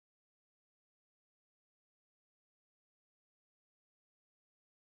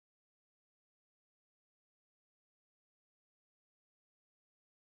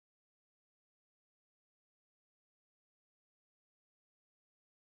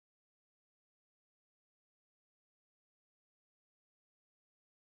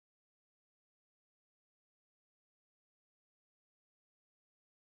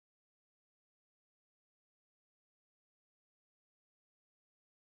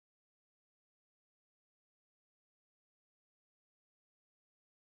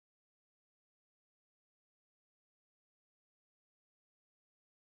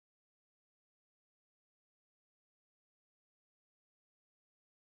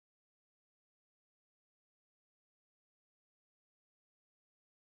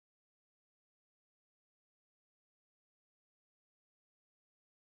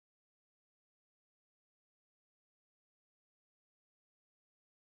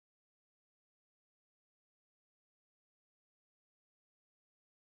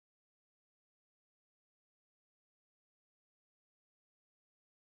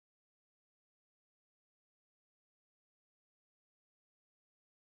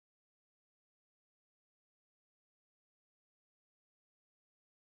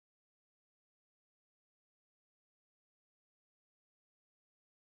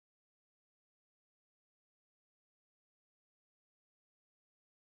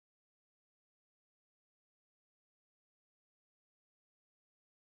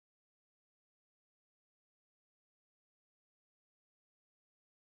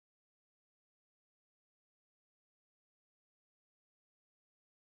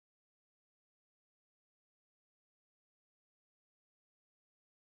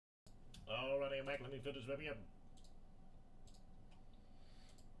Alrighty, I'm back. Let me fill this baby up.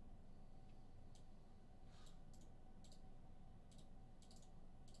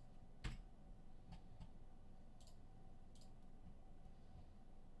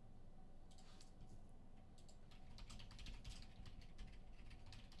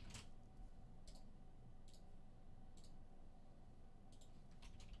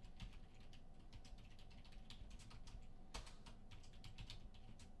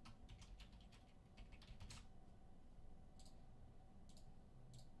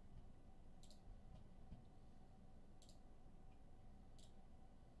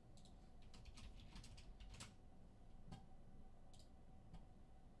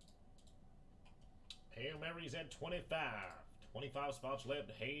 Hail Mary's at 25. 25 spots left.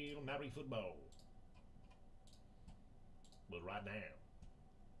 Hail Mary football. But right now,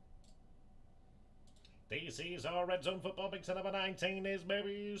 this is our Red Zone Football Mix at number 19 is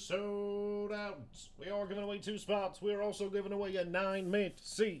baby sold out. We are giving away 2 spots. We're also giving away a 9-mint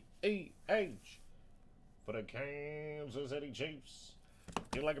CEH for the Kansas City Chiefs.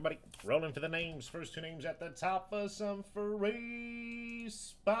 Good luck, everybody. Rolling for the names. First 2 names at the top for some free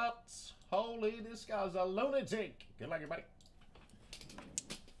spots. Holy, this guy's a lunatic. Good luck, everybody.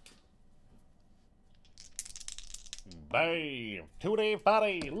 Bam. 2-day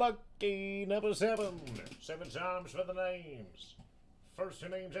party. Lucky number 7. 7 times for the names. First 2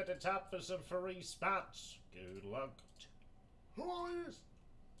 names at the top for some free spots. Good luck. Who is?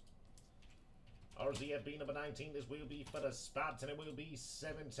 RZFB number 19. This will be for the spots, and it will be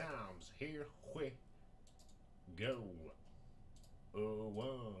 7 times. Here we go.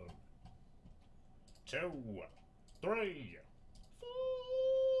 1, 2, 3, 4,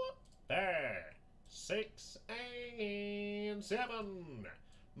 5, 6, and 7.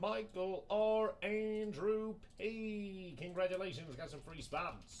 Michael R. Andrew P. Congratulations, got some free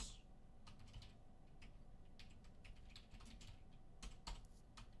spots.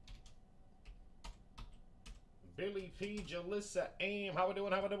 Billy P. Jalissa M. How we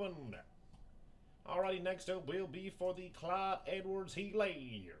doing? How we doing? Alrighty, next up will be for the Clyde Edwards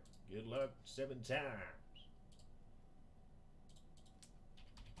Healy. Good luck 7 times.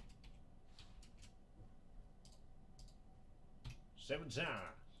 Seven times.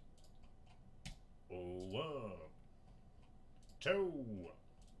 1, 2,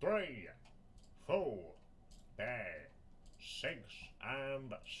 3, 4, 5, 6,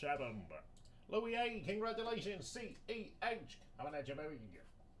 and 7. Louis A, congratulations, CEH. How about that, you baby?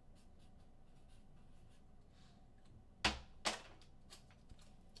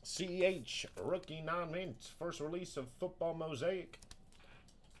 CEH, rookie non-mint, first release of Football Mosaic.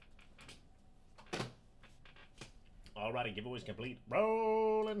 Alrighty, giveaways complete.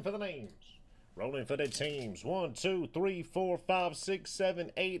 Rolling for the names. Rolling for the teams. 1, 2, 3, 4, 5, 6,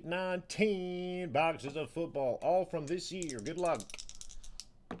 7, 8, 9, 10 boxes of football, all from this year. Good luck.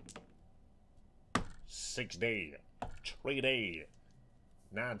 6 day, 3 day,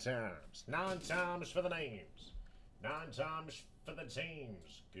 9 times. 9 times for the names. 9 times for the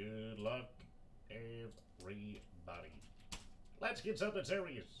teams. Good luck, everybody. Let's get something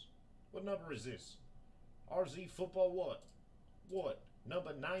serious. What number is this? RZ Football what? What?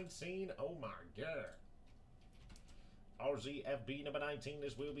 Number 19? Oh my god. RZ FB number 19.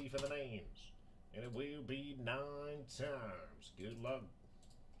 This will be for the names. And it will be 9 times. Good luck.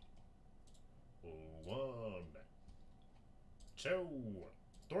 1, 2,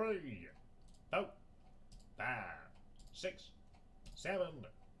 3, 4, 5, 6, 7,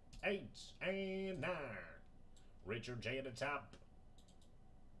 8, and 9. Richard J at the top.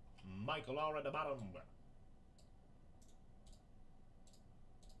 Michael R at the bottom.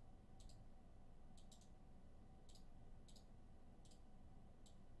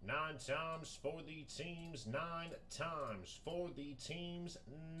 Nine times for the teams. 9 times for the teams.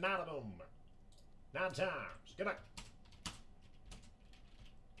 9 of them. 9 times. Good luck.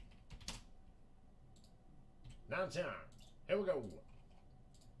 9 times. Here we go.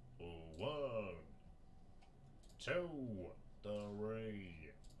 1, 2, 3,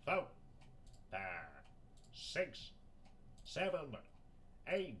 4, 5, 6, 7,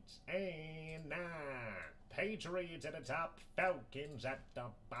 8, and 9. Patriots at the top. Falcons at the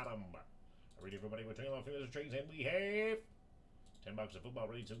bottom. I read everybody between our fingers and trees, and we have 10 bucks of football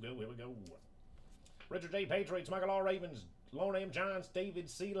ready to go. Here we go. Richard J. Patriots, Michael R. Ravens, Lauren M. Giants, David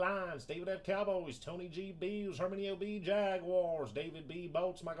C. Lions, David F. Cowboys, Tony G. Bills, Herman L. B. Jaguars, David B.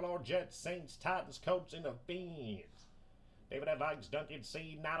 Bolts, Michael R. Jets, Saints, Titans, Colts, and the Fiends. David F. Vikes, Duncan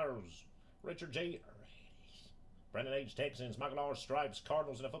C. Niners, Richard J. Brendan H. Texans, Michael R. Stripes,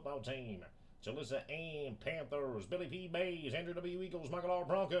 Cardinals, and the football team. Jalissa M. Panthers, Billy P. Bays, Andrew W. Eagles, Michael R.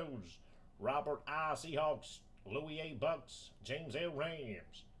 Broncos, Robert I. Seahawks. Louis A. Bucks. James L.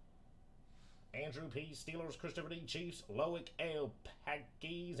 Rams. Andrew P. Steelers. Christopher D. Chiefs. Loic L.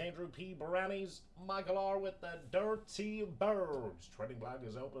 Packies. Andrew P. Brownies. Michael R. with the Dirty Birds. Trading block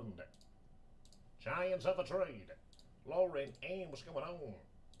is opened. Giants of a trade. Lauren and what's going on?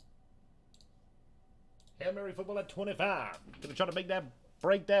 Hail Mary football at 25. Gonna try to make that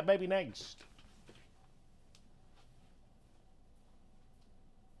break that baby next.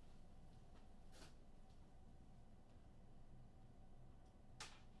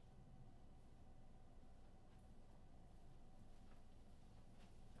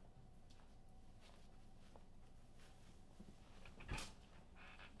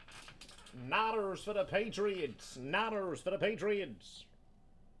 Niners for the Patriots. Niners for the Patriots.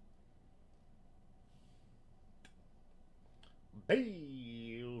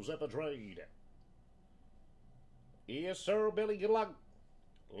 Bills at the trade. Yes, sir, Billy. Good luck.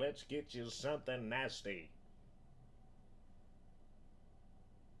 Let's get you something nasty.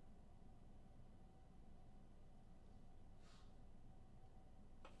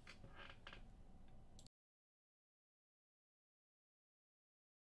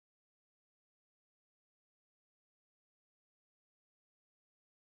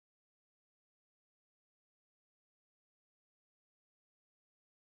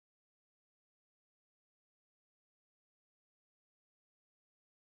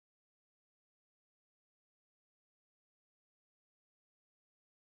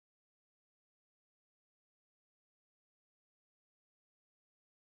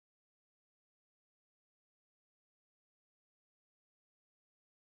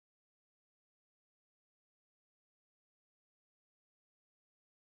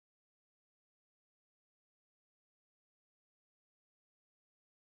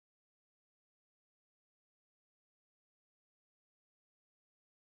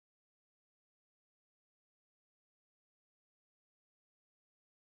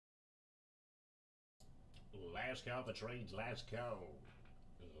 Last call for trades. Last call.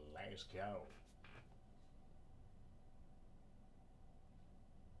 Last call.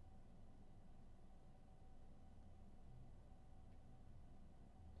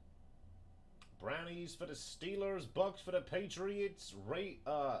 Brownies for the Steelers. Bucks for the Patriots.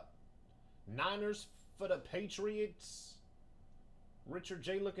 Niners for the Patriots. Richard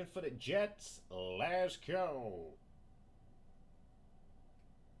J looking for the Jets. Last call.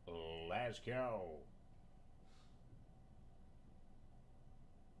 Last call.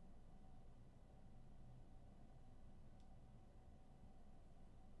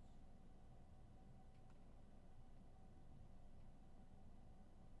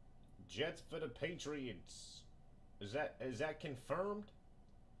 Jets for the Patriots. Is that confirmed?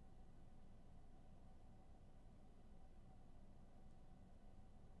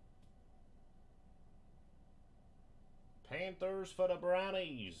 Panthers for the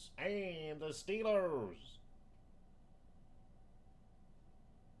Brownies and the Steelers.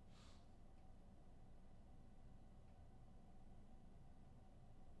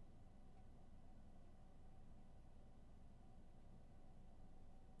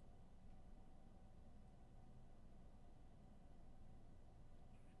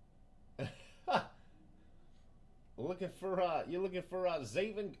 You're looking for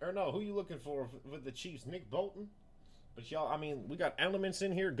Zaven, or no, who you looking for with the Chiefs? Nick Bolton? But y'all, I mean, we got elements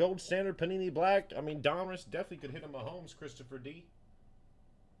in here. Gold Standard, Panini Black. I mean, Donruss definitely could hit him Mahomes, Christopher D.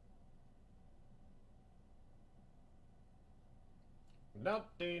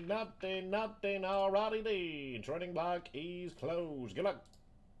 Nothing. Alrighty then. Trading block is closed. Good luck.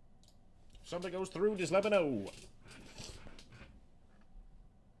 If something goes through, just let me know.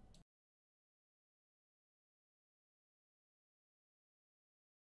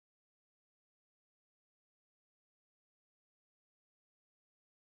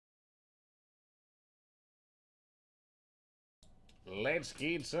 Let's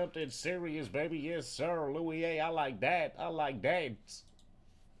get something serious, baby. Yes, sir. Louis A. I like that. I like that.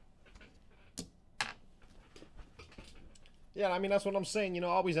 Yeah, I mean, that's what I'm saying. You know,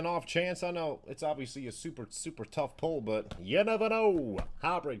 always an off chance. I know it's obviously a super tough pull, but you never know.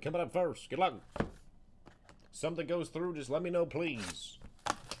 Hybrid coming up first. Good luck. Something goes through, just let me know, please.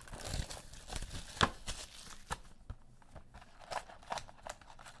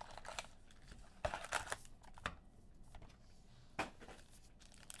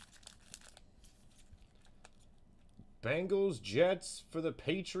 Bengals, Jets for the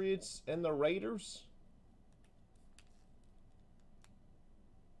Patriots and the Raiders.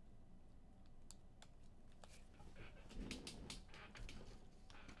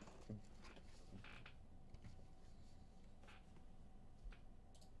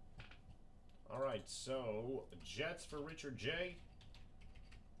 Alright, so Jets for Richard J.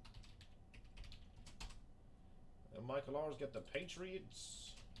 And Michael R's got the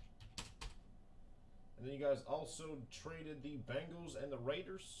Patriots. And then you guys also traded the Bengals and the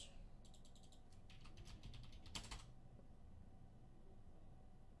Raiders.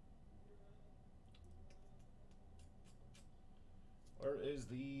 Where is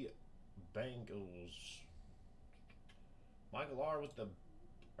the Bengals? Michael R with the...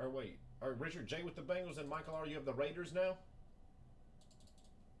 Or wait. Or Richard J with the Bengals and Michael R, you have the Raiders now?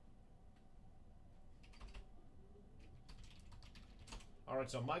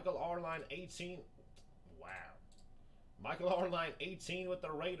 Alright, so Michael R line 18. Wow. Michael R line 18 with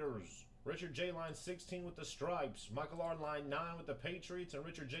the Raiders. Richard J line 16 with the Stripes. Michael R line 9 with the Patriots. And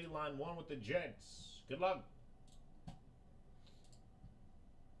Richard J line 1 with the Jets. Good luck.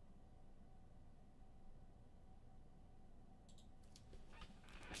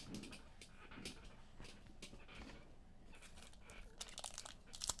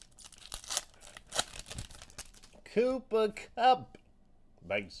 Cooper Cup.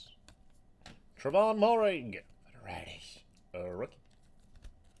 Base. Trevon Moehrig. Radish. Rookie.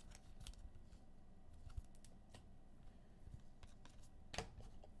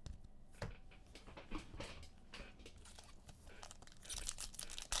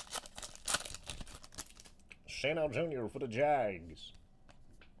 Shano Jr. for the Jags.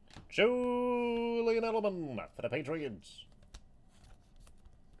 Julian Edelman for the Patriots.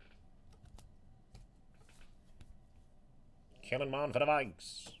 Kellen Mond for the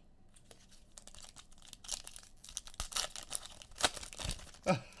Vikes.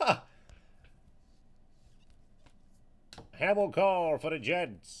 Hamilcar for the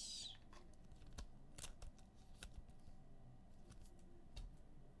Jets.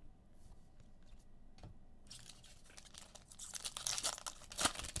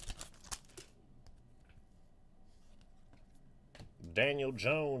 Daniel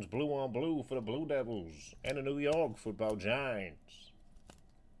Jones, blue on blue for the Blue Devils and the New York Football Giants.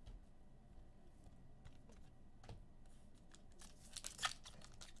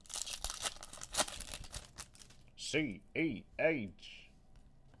 C-E-H.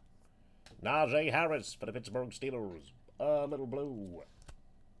 Najee Harris for the Pittsburgh Steelers. A little blue.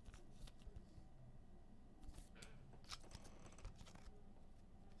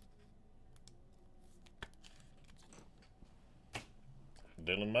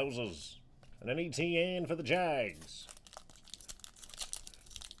 Dylan Moses. And an ETN for the Jags.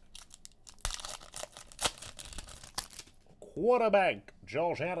 Quarterback,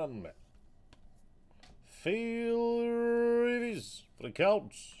 Josh Allen. Phil Rivers for the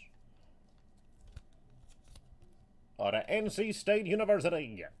Colts. Out of NC State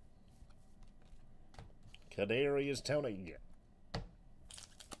University. Kadarius Toney.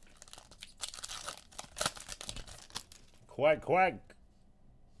 Quack, quack.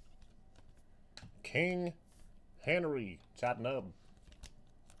 King Henry, tighten up.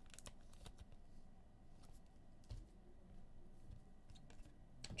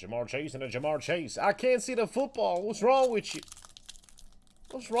 Jamar Chase and a Jamar Chase. I can't see the football. What's wrong with you?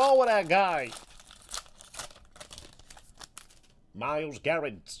 What's wrong with that guy? Myles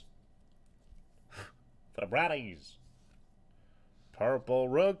Garrett for the Brownies. Purple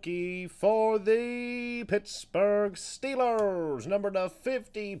rookie for the Pittsburgh Steelers. Number to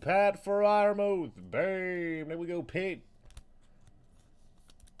 50, Pat Freiermuth. Bam. There we go, Pitt.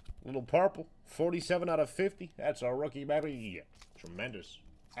 Little purple. 47 out of 50. That's a rookie, baby. Tremendous.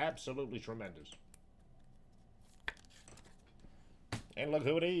 Absolutely tremendous. And look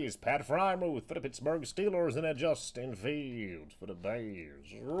who it is. Pat Freiermuth for the Pittsburgh Steelers and a Justin Fields for the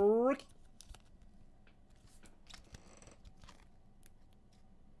Bears. Rookie.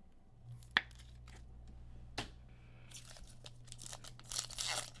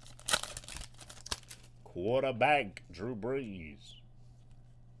 Quarterback, Drew Brees.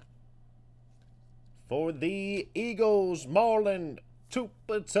 For the Eagles, Marlon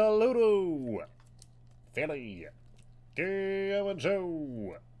Tuipulotu. Philly, Gavin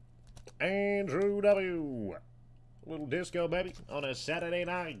Joe. Andrew W. Little disco, baby, on a Saturday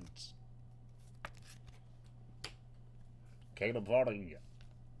night. Caleb Vardy.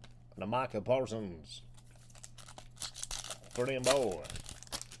 And Micah Parsons. For them boy.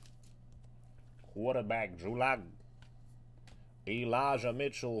 Quarterback, Drew Lock. Elijah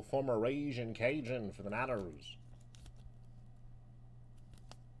Mitchell, former Ragin' Cajun for the Niners.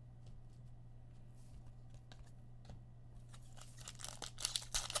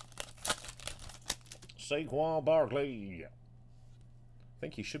 Saquon Barkley. I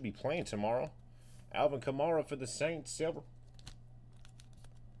think he should be playing tomorrow. Alvin Kamara for the Saints, silver.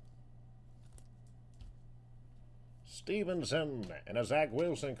 Stevenson. And a Zach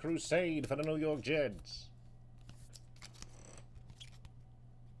Wilson crusade for the New York Jets.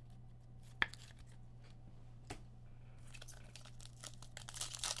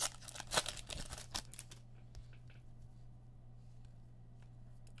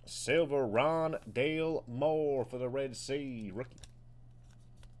 Silver, Ron Dale Moore for the Red Sea, rookie.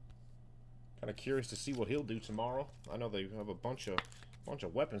 Kind of curious to see what he'll do tomorrow. I know they have a bunch of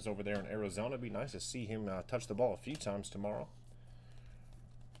weapons over there in Arizona. It'd be nice to see him touch the ball a few times tomorrow.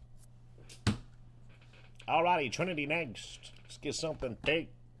 Alrighty, Trinity next. Let's get something thick.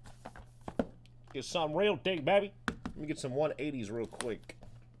 Get something real thick, baby. Let me get some 180s real quick.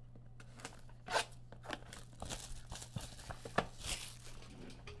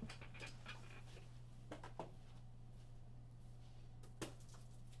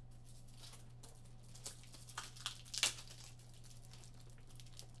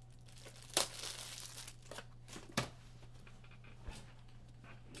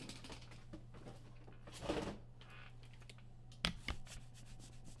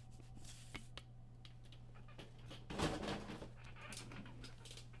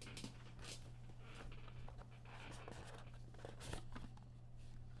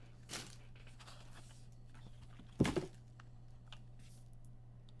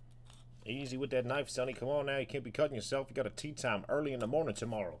 Easy with that knife, Sonny. Come on now. You can't be cutting yourself. You got a tea time early in the morning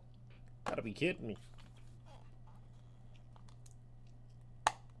tomorrow. Gotta be kidding me.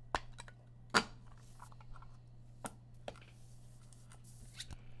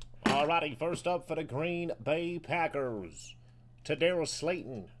 Alrighty, first up for the Green Bay Packers. Tadarius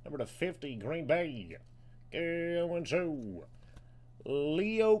Slayton, number to 50, Green Bay. Going to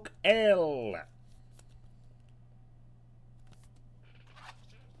Leok L.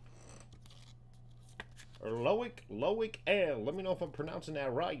 Loic L. Let me know if I'm pronouncing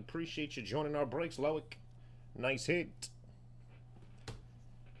that right. Appreciate you joining our breaks, Loic. Nice hit.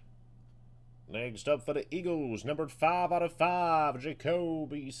 Next up for the Eagles, numbered 5 out of 5,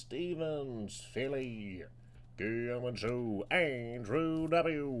 Jacoby Stevens, Philly. Going to Andrew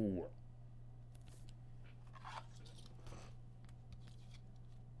W.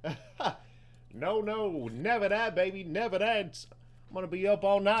 No, never that, baby, never that. I'm going to be up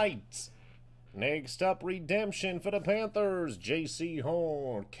all night. Next up, redemption for the Panthers, J.C.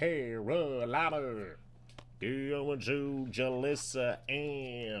 Horn, Carolina. Going to Jalissa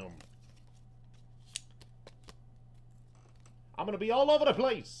M. I'm going to be all over the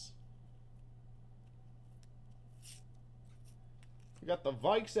place. We got the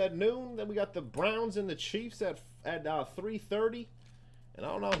Vikes at noon. Then we got the Browns and the Chiefs at 3:30. And I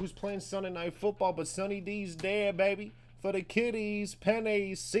don't know who's playing Sunday Night Football, but Sunny D's there, baby. For the kiddies,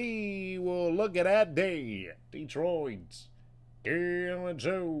 Penny C. Well, look at that day. Detroit. Going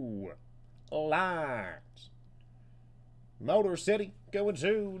to Lions. Motor City. Going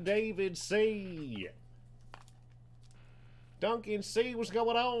to David C. Duncan C. What's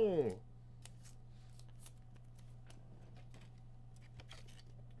going on?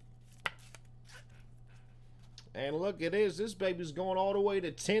 And look at this. This baby's going all the way to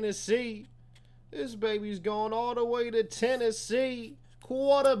Tennessee. This baby's going all the way to Tennessee.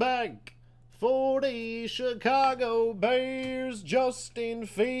 Quarterback for the Chicago Bears, Justin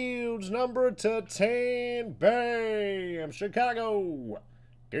Fields, number to 10. Bam! Chicago.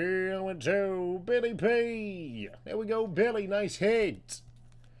 Going to Billy P. There we go, Billy. Nice hit.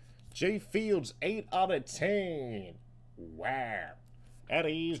 J. Fields, 8 out of 10. Wow. That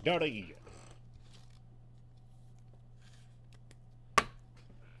is dirty.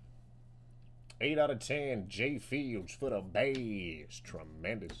 Eight out of 10, J. Fields for the Bears.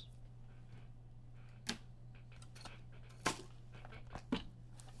 Tremendous.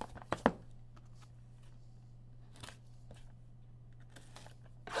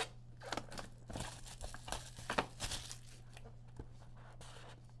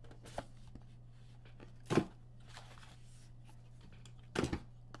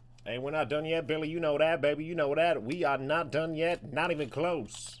 Hey, we're not done yet, Billy. You know that, baby. You know that. We are not done yet. Not even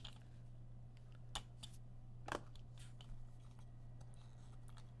close.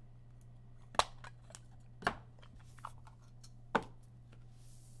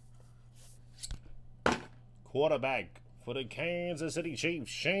 Quarterback for the Kansas City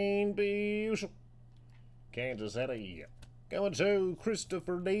Chiefs, Shane Bishop. Kansas City. Going to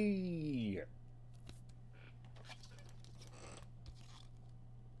Christopher D.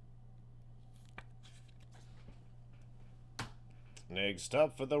 Next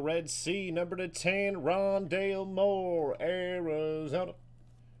up for the Red Sea, number to 10, Rondale Moore, Arizona.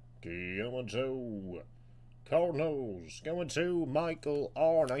 Going to Cardinals going to Michael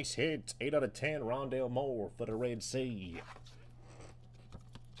R. Nice hit. 8 out of 10. Rondale Moore for the Red Sea.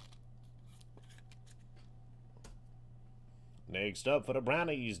 Next up for the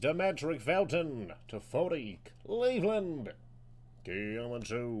Brownies, Demetric Felton to 40. Cleveland. Going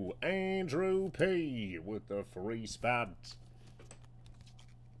to Andrew P. with the free spot.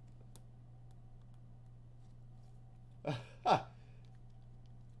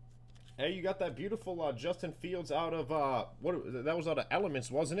 Hey, you got that beautiful Justin Fields out of, that was out of Elements,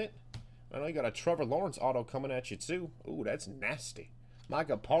 wasn't it? I know you got a Trevor Lawrence auto coming at you, too. Ooh, that's nasty.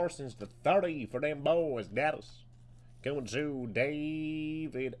 Micah Parsons to 30 for them boys, Dallas. Going to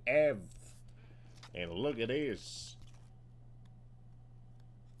David Ev. And look at this.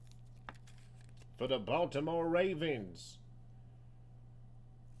 For the Baltimore Ravens.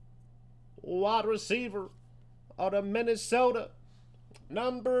 Wide receiver out of Minnesota.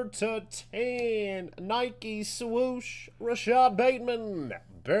 Number to 10, Nike swoosh, Rashad Bateman.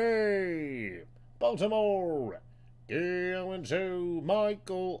 Bay, Baltimore. Going to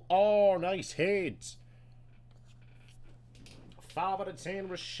Michael R. Nice hit. 5 out of 10,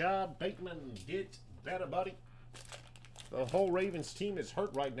 Rashad Bateman. Get better, buddy. The whole Ravens team is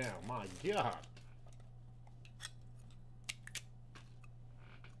hurt right now. My God.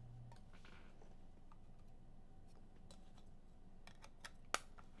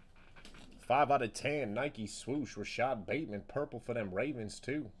 Five out of 10, Nike swoosh, Rashad Bateman, purple for them Ravens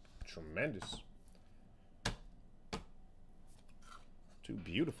too. Tremendous. Two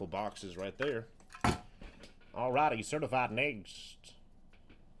beautiful boxes right there. Alrighty, certified next.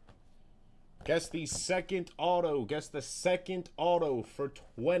 Guess the second auto. Guess the second auto for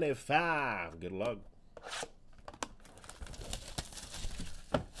 25. Good luck.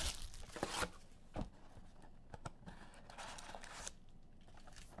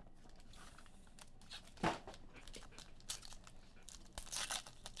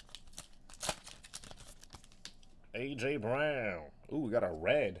 A.J. Brown. Ooh, we got a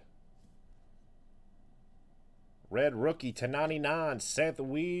red. Red rookie to 99. Seth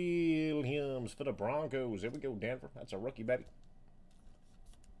Williams for the Broncos. There we go, Denver. That's a rookie, baby.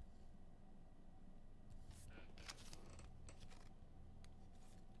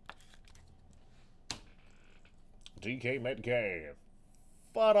 DK Metcalf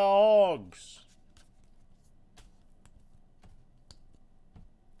for the Hogs.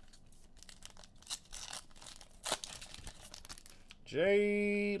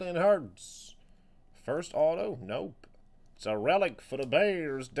 Jalen Hurts. First auto? Nope. It's a relic for the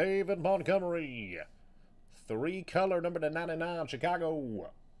Bears. David Montgomery. 3-color number to 99, Chicago.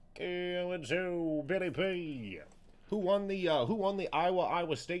 Going to Billy P. Who won the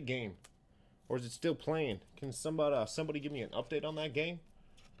Iowa State game? Or is it still playing? Can somebody give me an update on that game?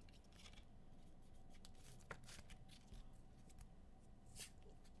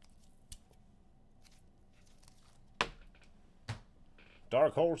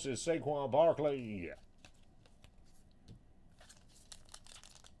 Dark Horses, Saquon Barkley.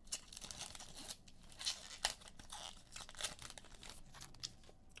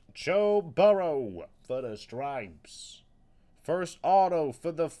 Joe Burrow for the Stripes. First auto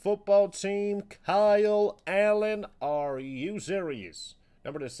for the football team, Kyle Allen. Are you serious?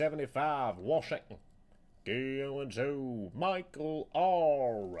 Number to 75, Washington. Going to Michael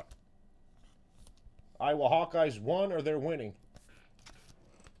R. Iowa Hawkeyes won or they're winning?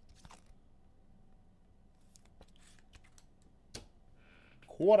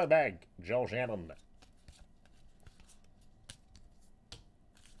 Quarterback, Josh Allen.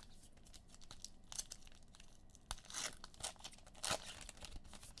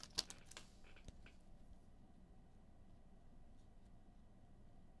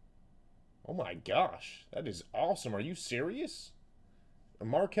 Oh my gosh, that is awesome. Are you serious? A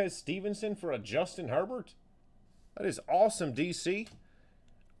Marquez Stevenson for a Justin Herbert? That is awesome, DC.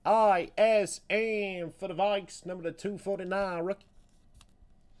 ISM for the Vikes, number to 249, rookie.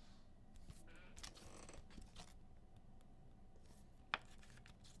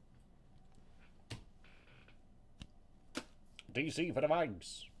 DC for the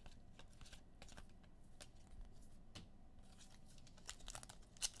Vikes.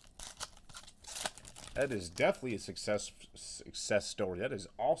 That is definitely a success story. That is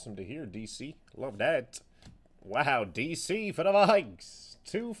awesome to hear, DC. Love that. Wow, DC for the Vikes.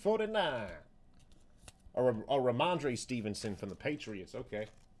 249. Or Ramondre Stevenson from the Patriots. Okay.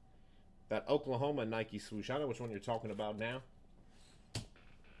 That Oklahoma Nike swoosh. I know which one you're talking about now.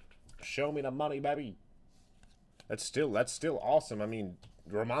 Show me the money, baby. That's still awesome. I mean,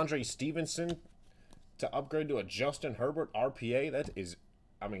 Ramondre Stevenson to upgrade to a Justin Herbert RPA, that is,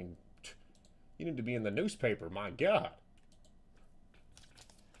 I mean, You need to be in the newspaper, my God.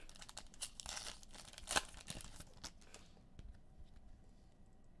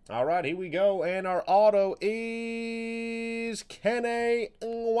 All right, here we go. And our auto is Kene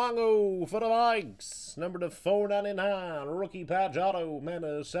Nwango for the Vikes. Number to 499. Rookie patch auto,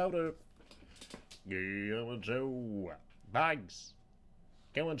 Minnesota. Going to Vikes.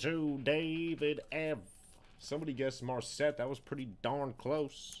 Going to David F. Somebody guessed Marset. That was pretty darn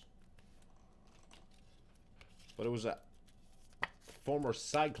close. But it was a former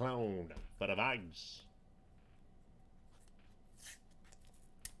Cyclone for the Vikes.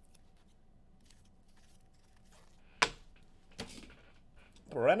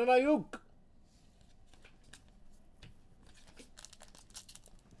 Brandon Ayuk.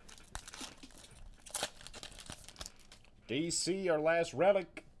 DC, our last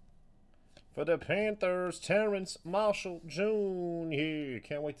relic. For the Panthers, Terrence Marshall Jr.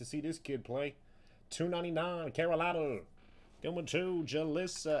 Can't wait to see this kid play. $2.99, Carolina. Going to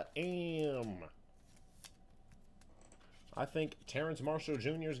Jalissa M. I think Terrence Marshall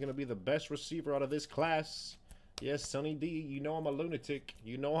Jr. is going to be the best receiver out of this class. Yes, Sonny D, you know I'm a lunatic.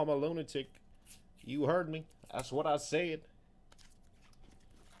 You know I'm a lunatic. You heard me. That's what I said.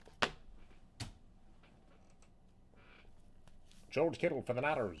 George Kittle for the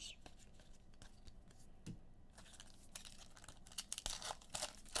Niners.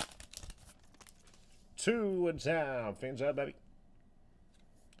 Two in town. Fins up, baby.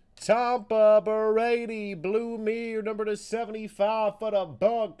 Tampa Brady, Blue Mirror, number to 75 for the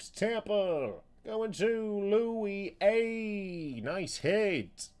Bucks. Tampa. Going to Louis A. Nice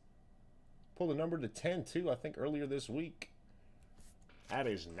hit. Pulled the number to 10, too, I think, earlier this week. That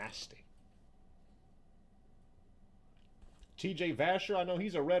is nasty. TJ Vasher, I know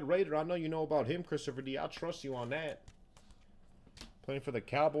he's a Red Raider. I know you know about him, Christopher D. I'll trust you on that. Playing for the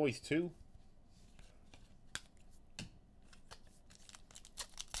Cowboys, too.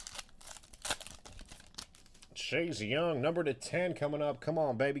 Chase Young, number to 10 coming up. Come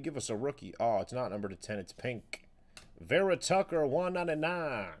on, baby. Give us a rookie. Oh, it's not number to 10. It's pink. Vera Tucker,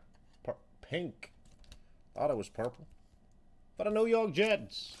 199. Pink. Thought it was purple. For the New York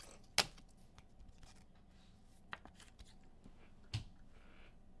Jets.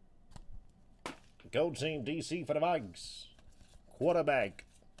 Gold Team DC for the Vikes. Quarterback.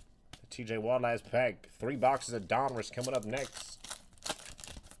 TJ Watt last pack. 3 boxes of Donruss coming up next.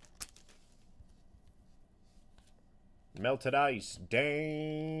 Melted Ice, Dangerous,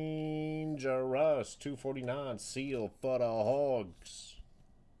 249, Seal for the Hogs.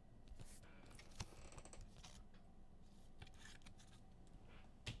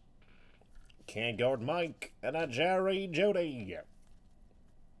 Can't guard Mike, and a Jerry Jeudy.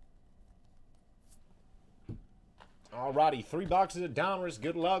 Alrighty, 3 boxes of Donruss,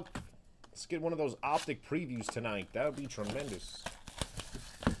 good luck. Let's get one of those optic previews tonight. That would be tremendous.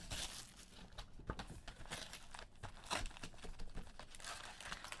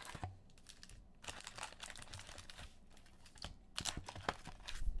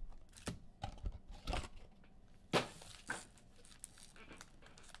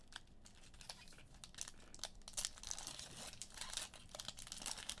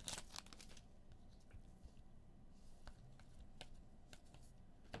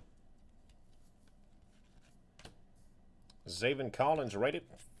 Zaven Collins rated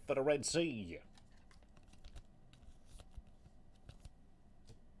for the Red Sea.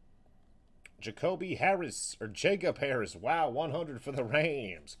 Jacoby Harris, or Jacob Harris. Wow, 100 for the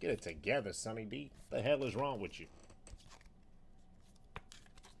Rams. Get it together, Sonny D. What the hell is wrong with you?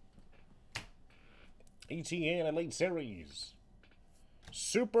 ETN Elite Series.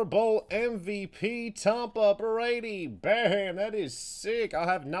 Super Bowl MVP Tampa Brady. Bam, that is sick. I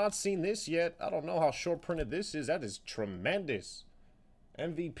have not seen this yet. I don't know how short printed this is. That is tremendous.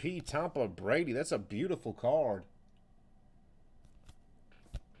 MVP Tampa Brady. That's a beautiful card.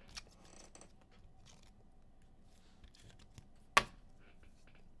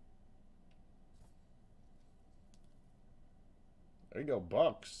 There you go,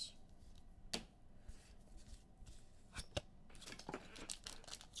 Bucks.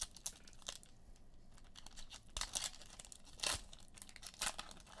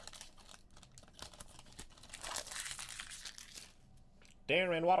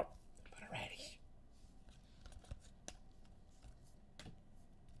 Darren Water. Put it ready.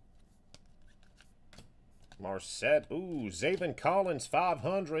 Marset. Ooh, Zaven Collins,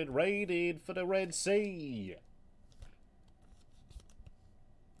 500, rated for the Red Sea.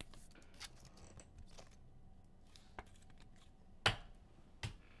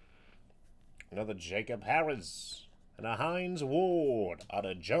 Another Jacob Harris. And a Hines Ward out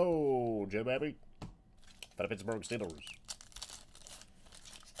of Georgia, baby. For the Pittsburgh Steelers.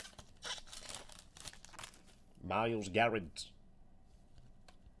 Myles Garrett.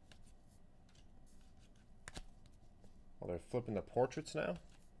 Oh, they're flipping the portraits now.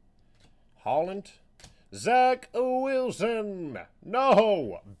 Holland. Zach Wilson.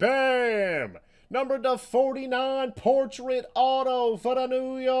 No. Bam. Number to 49 portrait auto for the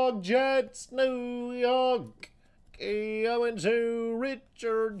New York Jets. New York. Going to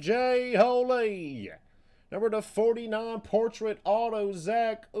Richard J. Holley. Number to 49 portrait auto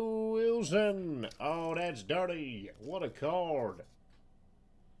Zach Wilson. Oh, that's dirty. What a card.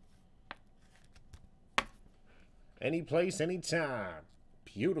 Any place, anytime.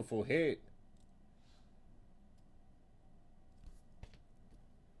 Beautiful hit.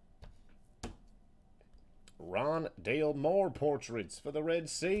 Ron Dale Moore portraits for the Red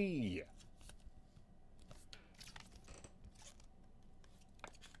Sea.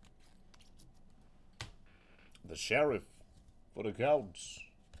 The Sheriff for the Colts.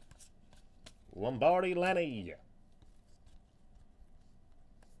 Lombardi Lenny.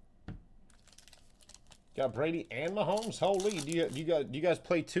 Got Brady and Mahomes. Holy, do you guys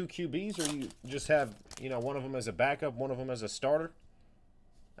play 2 QBs, or you just have, you know, one of them as a backup, one of them as a starter?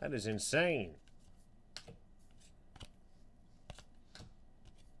 That is insane.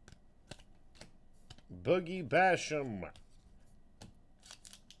 Boogie Basham.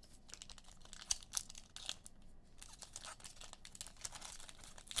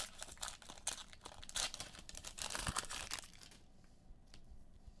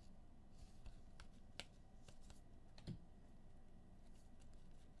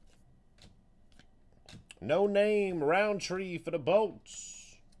 No name, Roundtree for the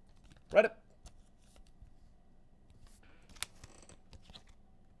Bolts. Read it.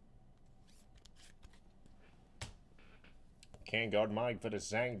 Can't guard Mike for the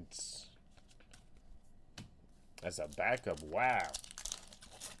Saints. That's a backup. Wow.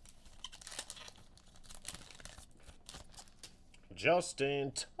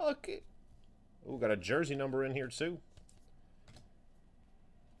 Justin Tuckett. Ooh, got a jersey number in here too.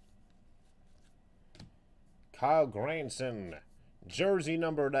 Kyle Granson. Jersey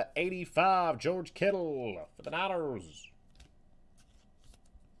number to 85. George Kittle for the Niners.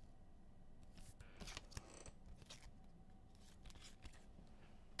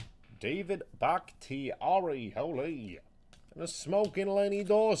 David Bakhtiari. Holy. And a smoking Lenny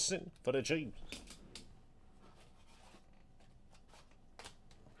Dawson for the Chiefs.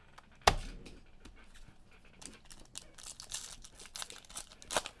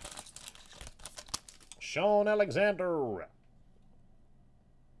 Sean Alexander.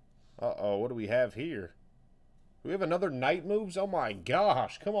 Uh-oh, what do we have here? Do we have another night moves? Oh my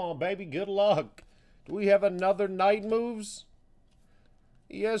gosh. Come on, baby. Good luck. Do we have another night moves?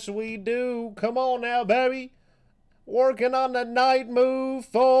 Yes, we do. Come on now, baby. Working on the night move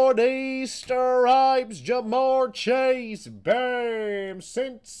for the Stripes. Jamar Chase. Bam.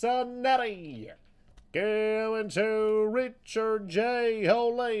 Cincinnati. Going to Richard J.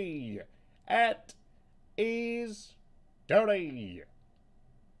 Holley. At is dirty.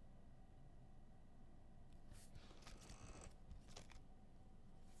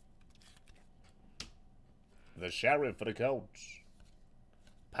 The Sheriff for the Colts.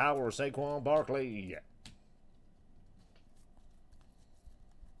 Power Saquon Barkley.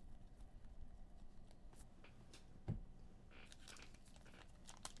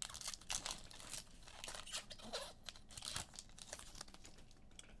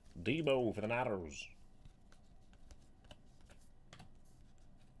 Debo for the Niners.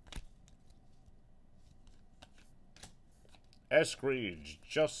 Eskridge,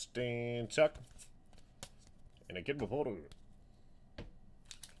 Justin Tuck, and a kid reporter.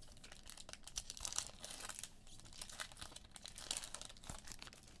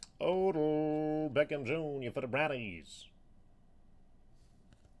 Odell Beckham Jr. for the Brownies.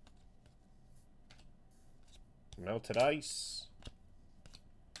 Melted Ice.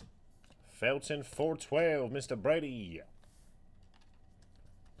 Felton 412, Mr. Brady.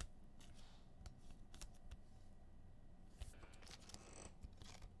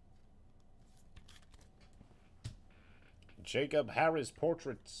 Jacob Harris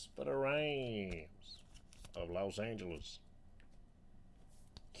portraits for the Rams of Los Angeles.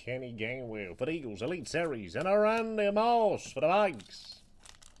 Kenny Gainwell for the Eagles Elite Series. And a Randy Moss for the Vikes.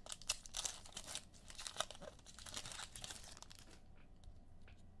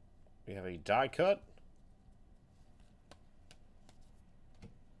 We have a die cut.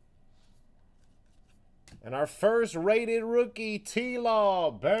 And our first rated rookie,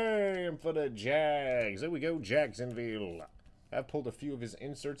 T-Law. Bam for the Jags. There we go, Jacksonville. I've pulled a few of his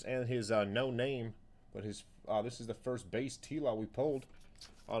inserts and his no name. But his this is the first base T-Law we pulled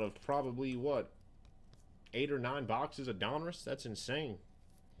out of probably, what, 8 or 9 boxes of Donruss? That's insane.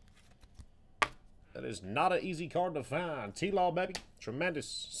 That is not an easy card to find. T-Law, baby.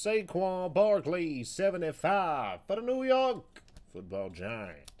 Tremendous. Saquon Barkley, 75 for the New York Football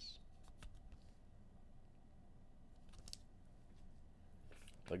Giants.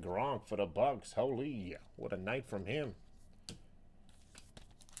 The Gronk for the Bucks. Holy, what a night from him.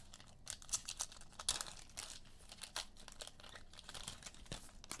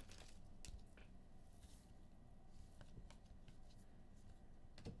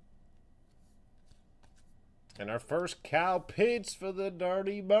 And our first Kyle Pitts for the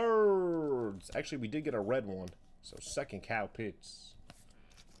Dirty Birds. Actually, we did get a red one. So, second Kyle Pitts.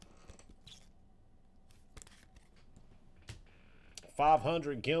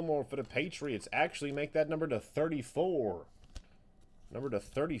 500 Gilmore for the Patriots. Actually, make that number to 34. Number to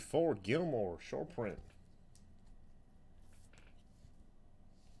 34, Gilmore. Short print.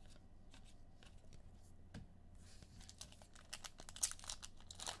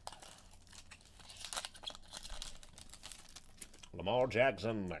 Lamar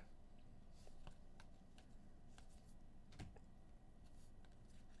Jackson.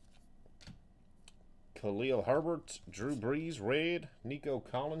 Khalil Herbert, Drew Brees, red. Nico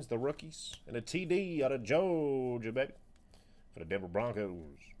Collins, the rookies. And a TD out of Georgia, baby. For the Denver Broncos.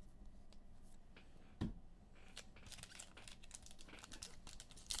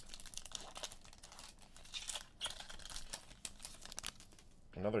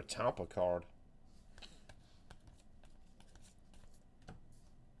 Another Tampa card.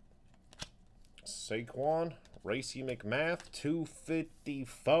 Saquon, Racy McMath,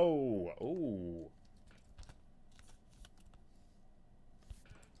 254. Ooh.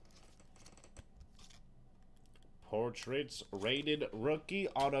 Portraits rated rookie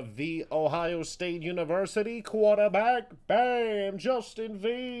out of the Ohio State University quarterback. Bam! Justin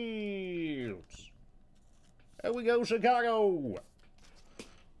Fields. There we go, Chicago.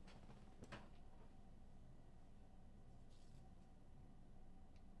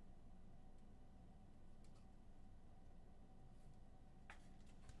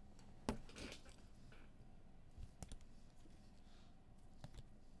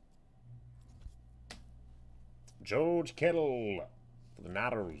 George Kittle for the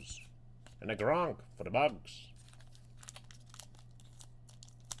Niners. And a Gronk for the Bucks.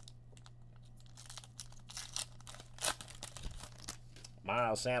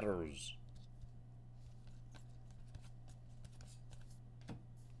 Miles Sanders.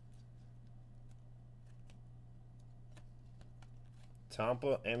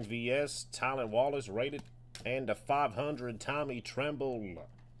 Tampa MVS, Tylan Wallace rated. And a 500 Tommy Tremble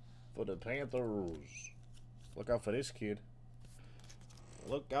for the Panthers. Look out for this kid.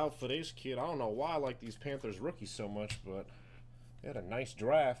 Look out for this kid. I don't know why I like these Panthers rookies so much, but they had a nice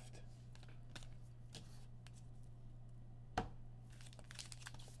draft.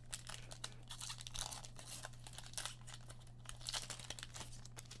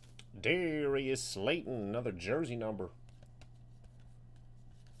 Darius Slayton, another jersey number.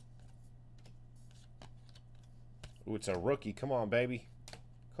 Ooh, it's a rookie. Come on, baby.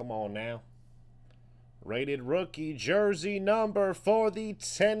 Come on now. Rated rookie jersey number for the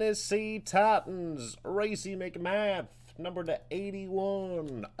Tennessee Titans. Racy McMath, number to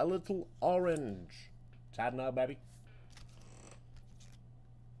 81. A little orange. Tighten up, baby.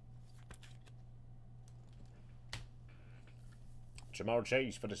 Jamar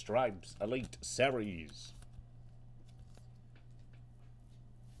Chase for the Stripes. Elite Series.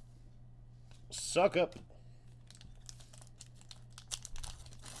 Suck up.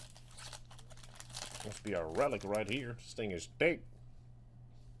 Must be a relic right here. This thing is thick.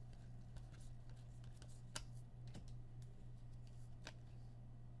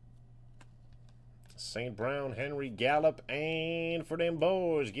 St. Brown, Henry Gallup, and for them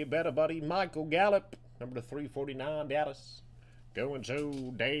boys, get better, buddy. Michael Gallup, number to 349, Dallas. Going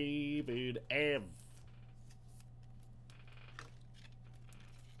to David Ev.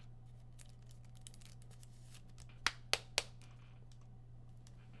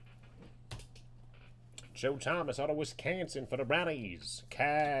 Joe Thomas out of Wisconsin for the Brownies.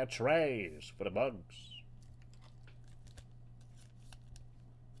 Trash for the Bugs.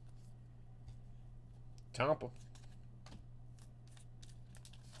 Tampa.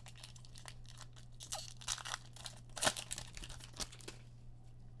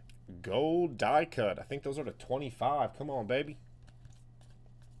 Gold die cut. I think those are the 25. Come on, baby.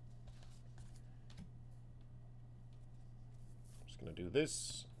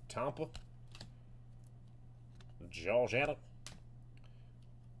 this. Tampa. Josh Allen.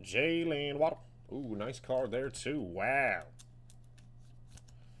 Jalen Waddle. Ooh, nice card there, too. Wow.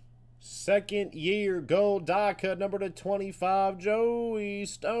 Second year gold die cut number to 25, Joey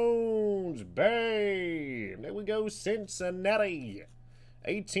Stones. Bam! There we go, Cincinnati.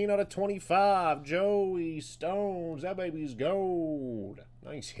 18 out of 25, Joey Stones. That baby's gold.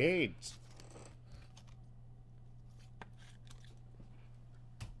 Nice hit.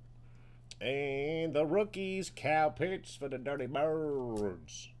 And the rookies, Cal Pitts for the Dirty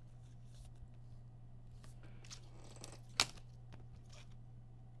Birds.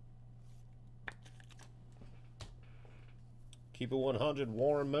 Keep it 100,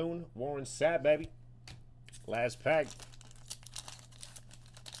 Warren Moon. Warren Sapp, baby. Last pack.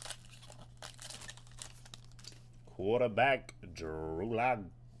 Quarterback, Drew Lock.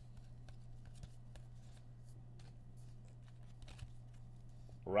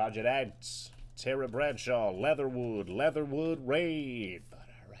 Roger that. Terry Bradshaw, Leatherwood, Red.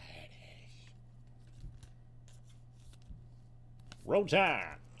 Roll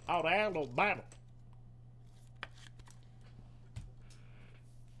time. Out of Alabama.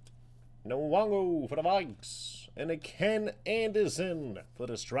 Nwango for the Vikes. And a Ken Anderson for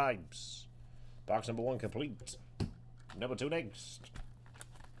the Stripes. Box number 1 complete. Number 2 next.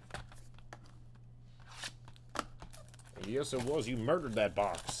 Yes, it was. You murdered that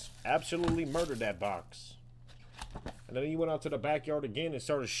box. Absolutely murdered that box. And then you went out to the backyard again and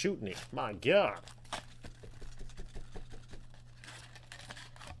started shooting it. My God.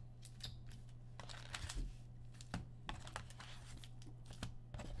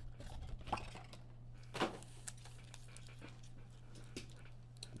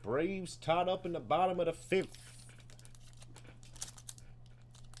 Braves tied up in the bottom of the 5th.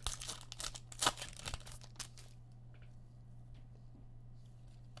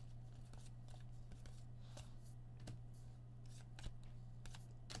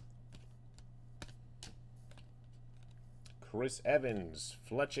 Chris Evans,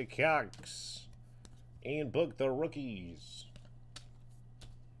 Fletcher Cox, and Book the rookies.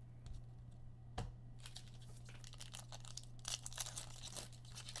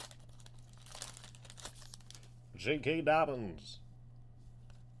 J.K. Dobbins.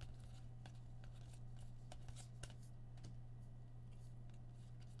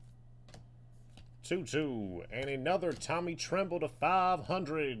 Tutu, and another Tommy Tremble to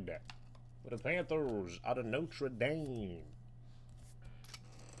 500 for the Panthers out of Notre Dame.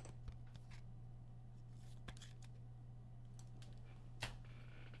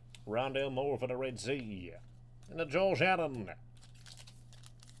 Rondell Moore for the Red Sea. And the Josh Allen.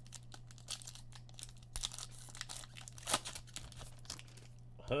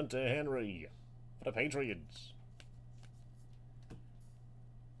 Hunter Henry for the Patriots.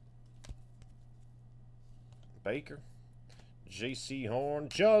 Baker. J.C. Horn.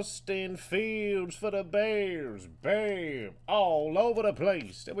 Justin Fields for the Bears. Bam. All over the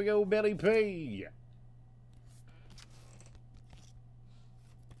place. There we go, Billy P.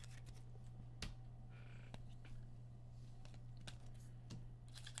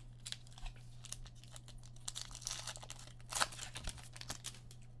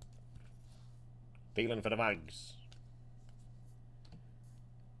 Thielen for the Vikes.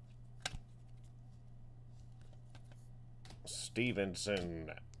 Stevenson.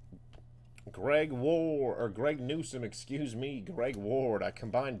 Greg Newsome, excuse me. Greg Ward. I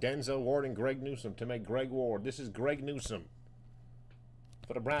combined Denzel Ward and Greg Newsome to make Greg Ward. This is Greg Newsome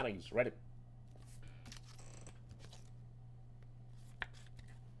for the Brownies. Ready?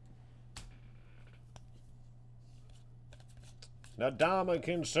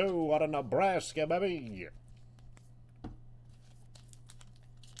 Ndamukong Suh out of Nebraska, baby.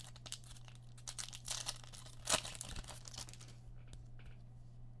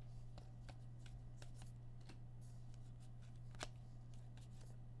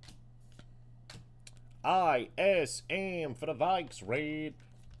 ISM for the Vikes, red.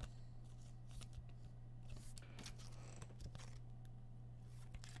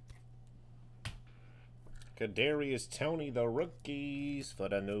 Kadarius Toney, the rookies for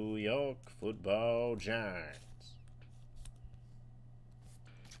the New York Football Giants.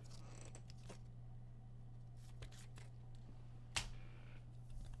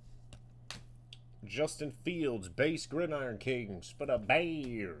 Justin Fields, base Gridiron Kings for the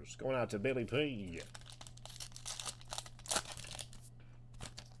Bears. Going out to Billy P.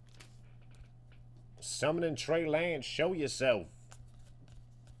 Summoning Trey Lance, show yourself.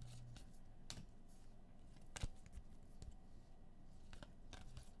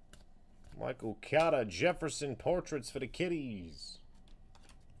 Michael Carter, Jefferson portraits for the Kitties.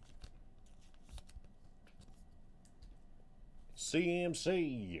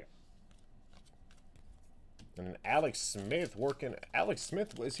 CMC. And Alex Smith working. Alex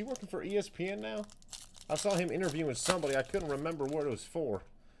Smith, is he working for ESPN now? I saw him interviewing somebody. I couldn't remember what it was for.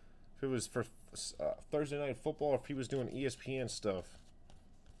 If it was for Thursday Night Football or if he was doing ESPN stuff.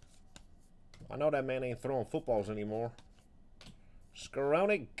 I know that man ain't throwing footballs anymore.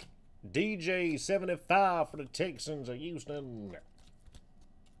 Skowronek. DJ 75 for the Texans of Houston.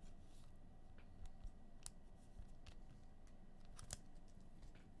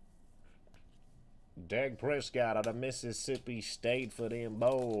 Dak Prescott out of Mississippi State for them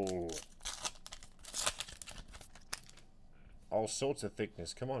Bowl. All sorts of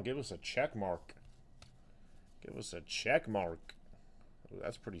thickness. Come on, give us a check mark. Give us a check mark. Ooh,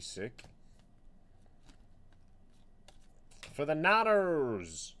 that's pretty sick. For the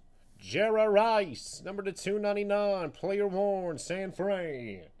Niners, Jerry Rice, number to 299, player worn, San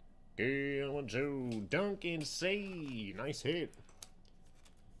Fran. Going to Duncan C. Nice hit.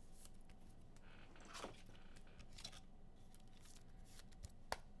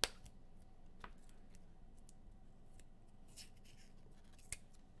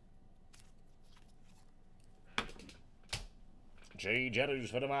 Jay Jettis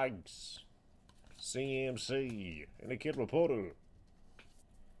for the Vikes. CMC and the Kid Reporter.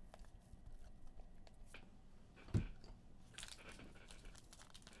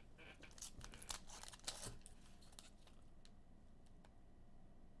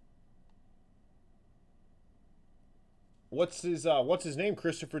 What's his name?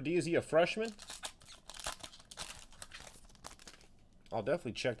 Christopher D. Is he a freshman? I'll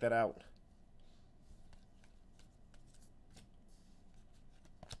definitely check that out.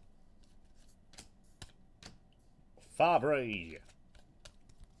 Fabre.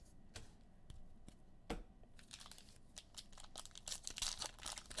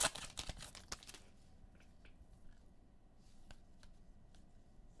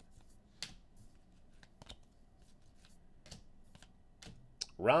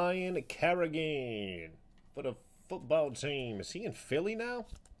 Ryan Kerrigan for the football team. Is he in Philly now?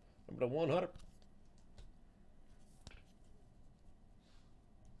 Number 100.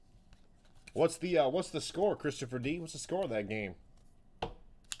 What's the score, Christopher D? What's the score of that game?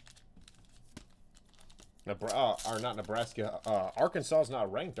 Or not Nebraska. Arkansas's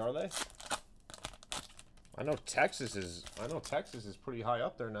not ranked, are they? I know Texas is pretty high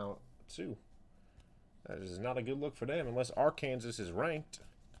up there now too. That is not a good look for them unless Arkansas is ranked.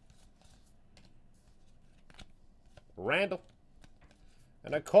 Randall.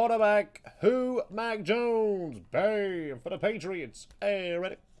 And a quarterback, who? Mac Jones. Bam, for the Patriots. Hey,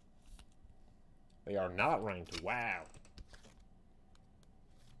 ready? They are not ranked. Wow.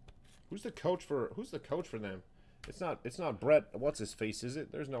 Who's the coach for them? It's not Brett, what's his face, is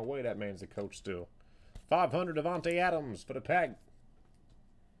it? There's no way that man's the coach still. 500 Devontae Adams for the Pack.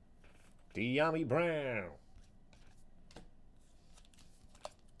 De'Ami Brown.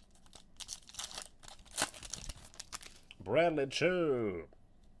 Bradley Chubb.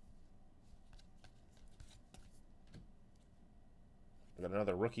 Got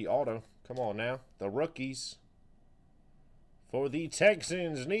another rookie auto. Come on now. The rookies. For the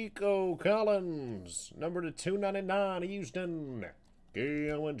Texans, Nico Collins. Number to 299, Houston.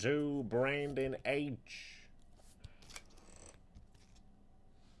 Going to Brandon H.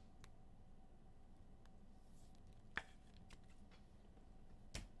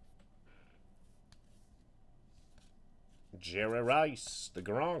 Jerry Rice, the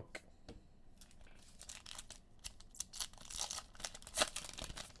Gronk.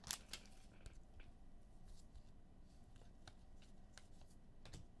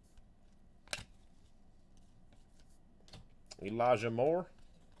 Elijah Moore.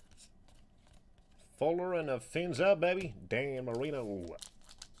 Fuller and a fins up, baby. Dan Marino.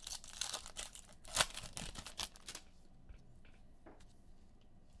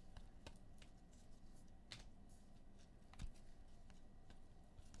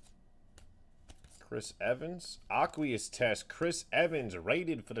 Chris Evans. Aqueous test. Chris Evans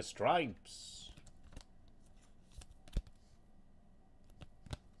rated for the Stripes.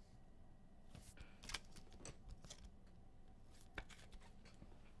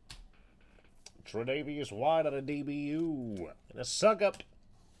 Tre'Davious White out of DBU. And a suck up.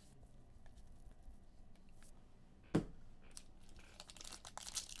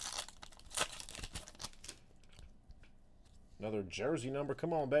 Another jersey number.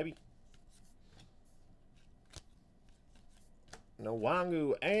 Come on, baby.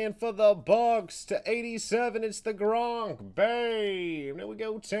 Nwangu. And for the Bucks to 87, it's the Gronk. Bam. There we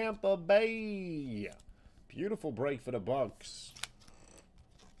go, Tampa Bay. Beautiful break for the Bucks.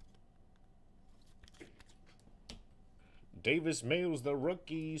 Davis Mills, the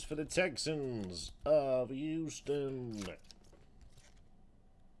rookies for the Texans of Houston.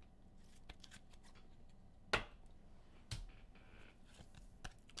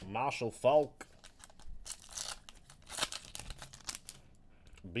 Marshall Faulk.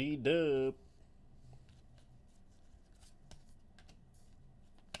 B-Dub.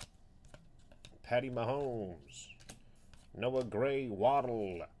 Patty Mahomes. Noah Gray,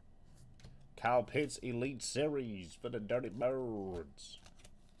 Waddle. Kyle Pitts, Elite Series for the Dirty Birds.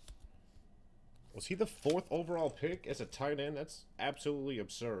 Was he the 4th overall pick as a tight end? That's absolutely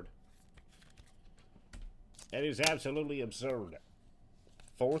absurd. That is absolutely absurd.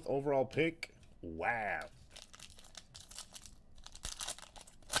 4th overall pick? Wow.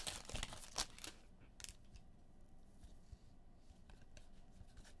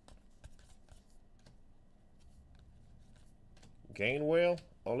 Gainwell,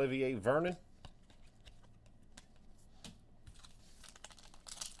 Olivier Vernon.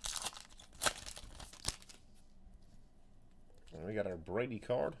 And we got our Brady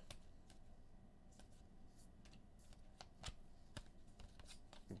card.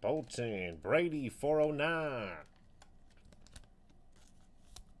 Bolton, Brady, 409.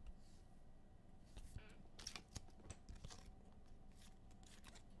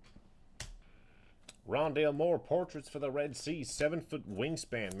 Rondale Moore, portraits for the Red Sea, 7-foot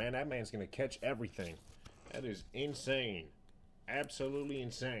wingspan. Man, that man's going to catch everything. That is insane. Absolutely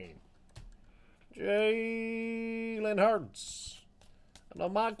insane. Jalen Hurts.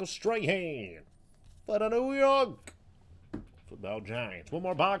 And Michael Strahan for the New York Football Giants. One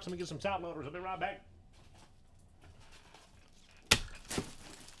more box. Let me get some top loaders. I'll be right back.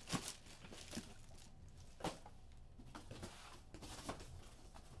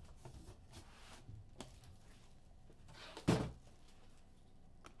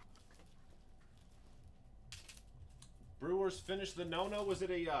 Brewers finished the no-no. Was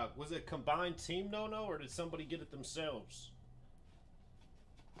it a combined team no-no, or did somebody get it themselves?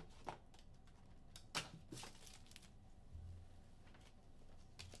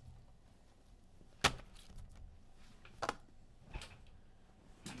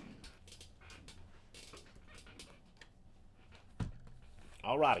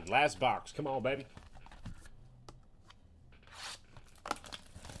 Alrighty, last box. Come on, baby.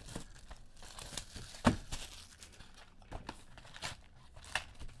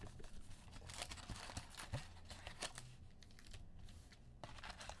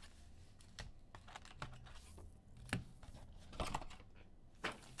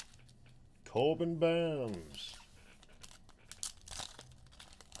 Corbin Burns.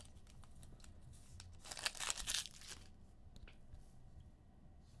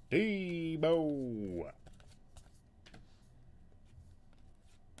 Debo.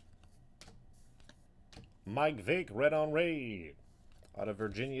 Mike Vick, red on red. Out of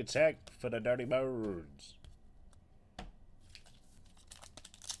Virginia Tech for the Dirty Birds.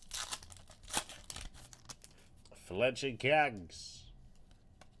 Fletcher Cox.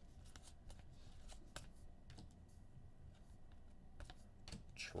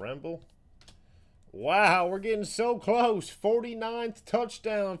 Tremble. Wow, we're getting so close. 49th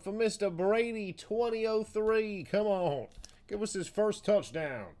touchdown for Mr. Brady, 2003. Come on. Give us his first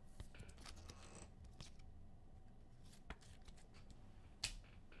touchdown.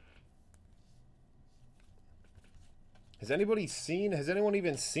 Has anyone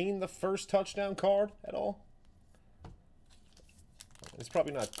even seen the first touchdown card at all? It's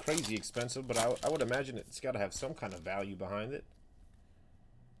probably not crazy expensive, but I would imagine it's got to have some kind of value behind it.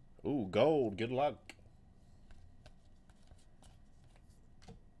 Ooh, gold. Good luck.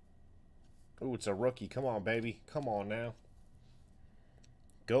 Ooh, it's a rookie. Come on, baby. Come on now.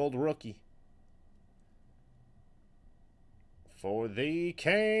 Gold rookie. For the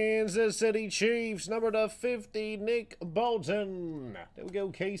Kansas City Chiefs, number to 50, Nick Bolton. There we go,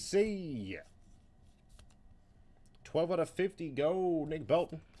 KC. 12 out of 50, go, Nick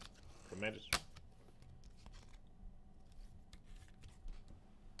Bolton. Tremendous.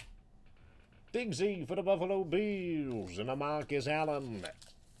 Big Z for the Buffalo Bills and a Marcus Allen.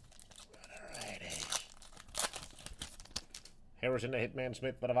 Alrighty. Harrison the Hitman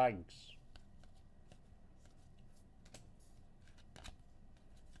Smith for the Vikings.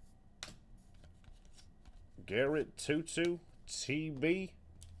 Garrett Tutu, TB.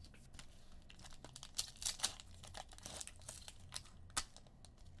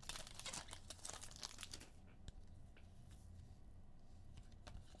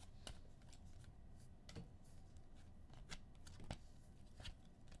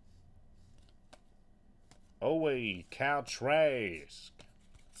 Owe, Cal Trask.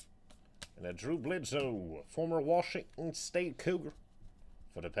 And a Drew Bledsoe, former Washington State Cougar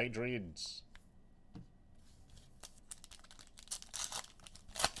for the Patriots.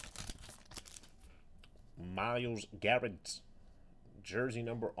 Myles Garrett, jersey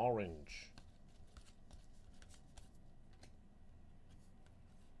number orange.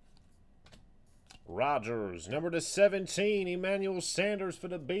 Rodgers, number to 17, Emmanuel Sanders for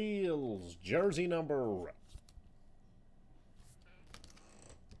the Bills, jersey number.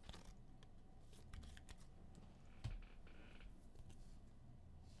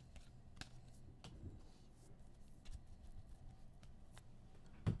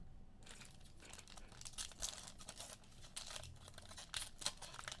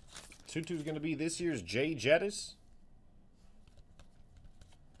 Tutu's going to be this year's Jay Jettis.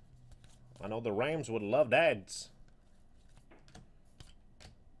 I know the Rams would love that.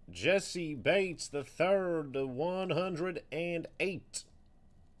 Jesse Bates, the third, to 108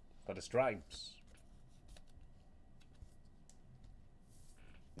 for the Stripes.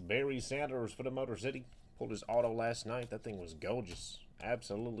 Barry Sanders for the Motor City. Pulled his auto last night. That thing was gorgeous.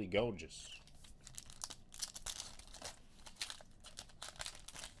 Absolutely gorgeous.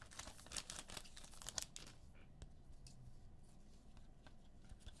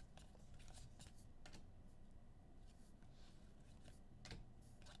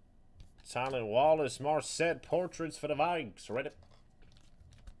 Tylan Wallace, Marset portraits for the Vikes. Read it.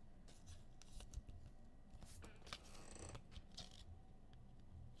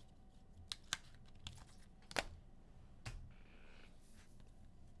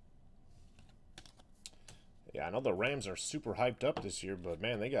 Yeah, I know the Rams are super hyped up this year, but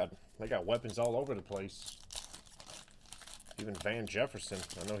man, they got weapons all over the place. Even Van Jefferson.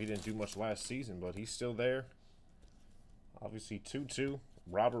 I know he didn't do much last season, but he's still there. Obviously, Tutu.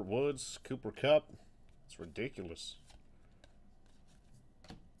 Robert Woods, Cooper Kupp. It's ridiculous.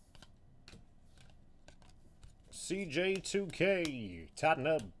 CJ2K,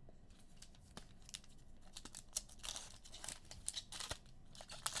 Tottenham.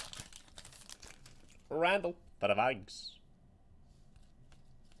 Randall for the Vikes.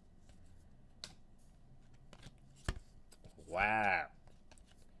 Wow.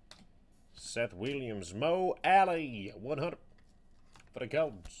 Seth Williams, Mo Alley, 100. For the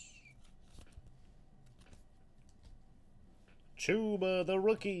Colts. Chuba, the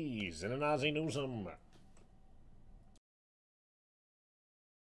rookies, and an Ozzie Newsome.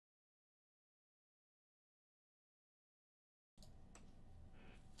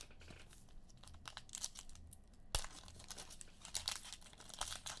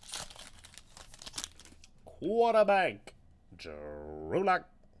 Quarterback, Drew Lock.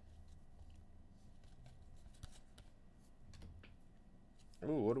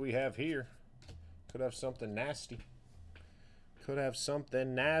 Ooh, what do we have here? Could have something nasty. Could have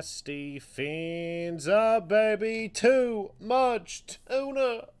something nasty. Fins up, baby. Too much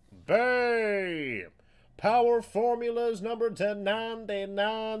tuna. Bam. Power Formulas number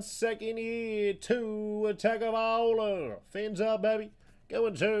 1099. Second year. Tua Tagovailoa. Fins up, baby.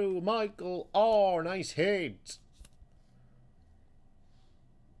 Going to Michael R. Nice hit.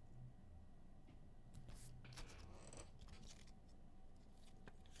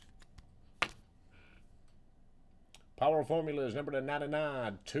 Power Formulas number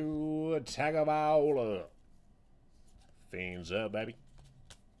 99. Tua Tagovailoa. Fins up, baby.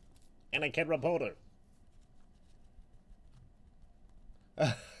 And a kid reporter.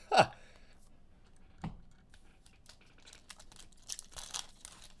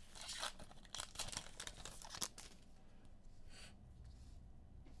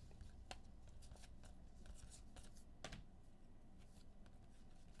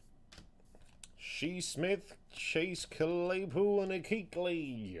 Shea Smith, Chase Claypool, and a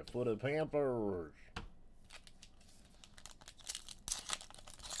Keekly for the Panthers.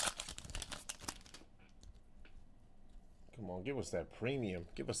 Come on, give us that premium.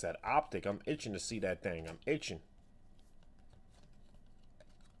 Give us that optic. I'm itching to see that thing. I'm itching.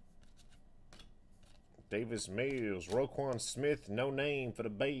 Davis Mills, Roquan Smith, no name for the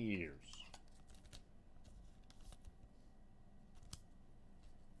Bears.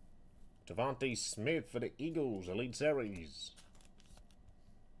 Devontae Smith for the Eagles, Elite Series.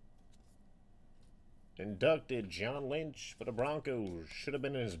 Inducted John Lynch for the Broncos. Should have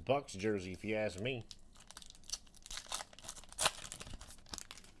been in his Bucks jersey if you ask me.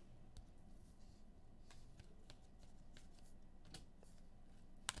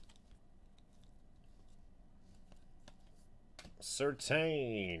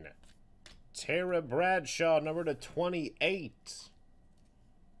 Certain. Tara Bradshaw, number to 28.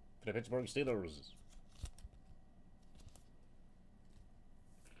 For the Pittsburgh Steelers.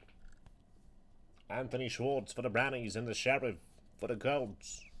 Anthony Schwartz for the Brownies and the Sheriff for the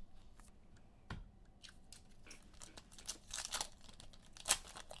Colts.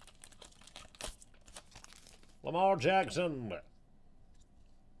 Lamar Jackson.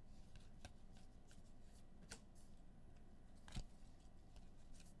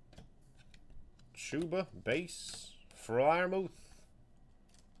 Chuba, base. Fryermuth.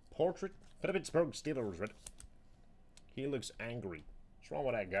 Portrait for the Pittsburgh Steelers. Right? He looks angry. What's wrong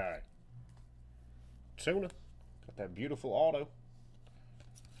with that guy? Tuna. Got that beautiful auto.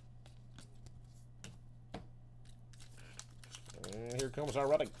 And here comes our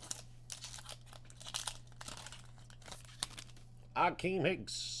running. Akeem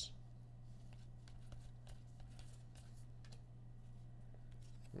Hicks.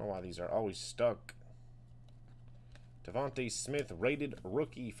 I don't know why these are always stuck. Devontae Smith, rated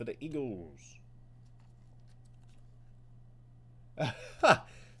rookie for the Eagles.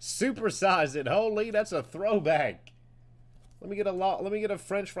 Supersize it. Holy, that's a throwback. Let me get a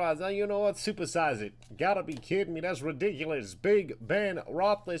French fries. Now you know what? Supersize it. Gotta be kidding me. That's ridiculous. Big Ben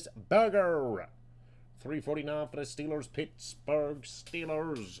Roethlisberger. $3.49 for the Steelers. Pittsburgh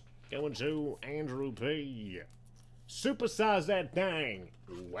Steelers. Going to Andrew P. Supersize that thing.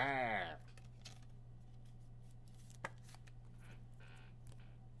 Wow.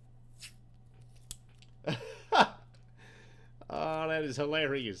 Oh, that is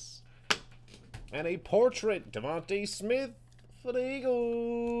hilarious. And a portrait. Devontae Smith for the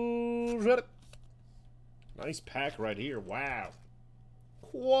Eagles. Nice pack right here. Wow.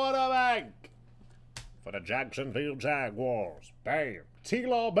 Quarterback for the Jacksonville Jaguars. Bam.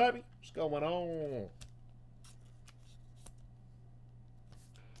 T-Law, baby. What's going on?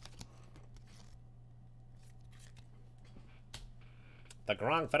 The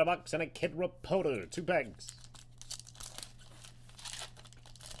Gronk for the Bucks and a Kid Reporter. 2 bags.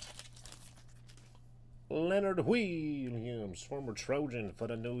 Leonard Williams, former Trojan for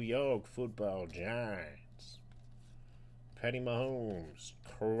the New York Football Giants. Patty Mahomes,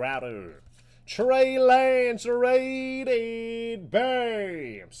 Crowder, Trey Lance, rated.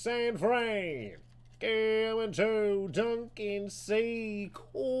 Bam! San Fran. Going to Duncan C.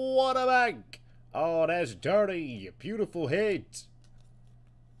 Quarterback. Oh, that's dirty. Beautiful hit.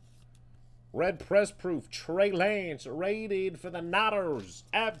 Red press proof. Trey Lance, rated for the Niners.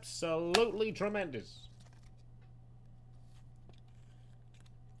 Absolutely tremendous.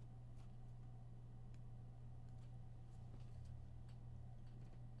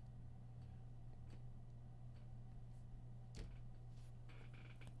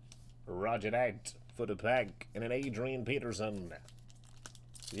 Roger that for the pack and an Adrian Peterson.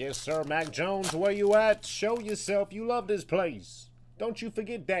 Yes, sir. Mac Jones, where you at? Show yourself. You love this place. Don't you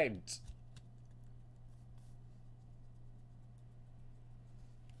forget that.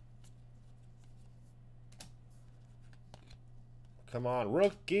 Come on.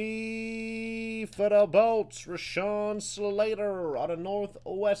 Rookie for the Bolts. Rashawn Slater out of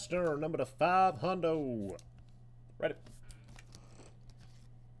Northwestern. Number to 500. Ready.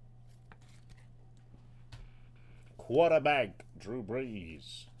 Quarterback, Drew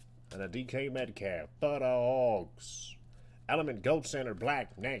Brees. And a DK Metcalf for the Hogs. Element Gold Center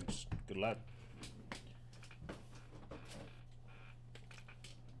Black next. Good luck.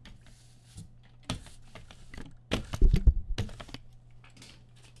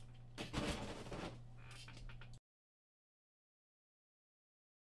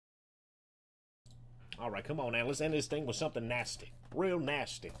 All right, come on now. Let's end this thing with something nasty. Real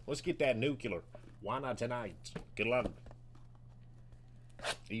nasty. Let's get that nuclear. Why not tonight? Good luck.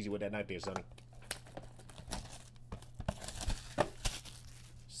 Easy with that night there, sonny.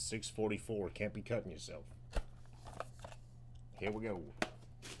 644. Can't be cutting yourself. Here we go.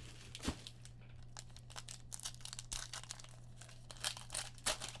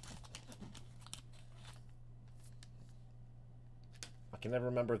 I can never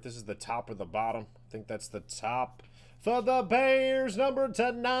remember if this is the top or the bottom. I think that's the top. For the Bears, number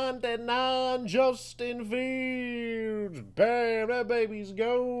to 99, Justin Fields. Bam, that baby's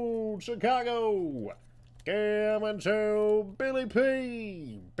gold. Chicago. Coming to Billy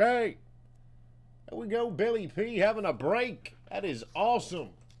P. Bang. There we go, Billy P. having a break. That is awesome.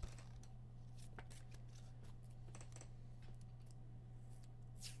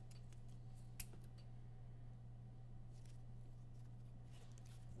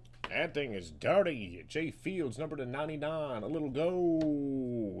 That thing is dirty. Jay Fields, number to 99. A little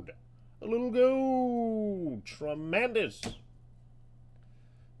gold. A little gold. Tremendous.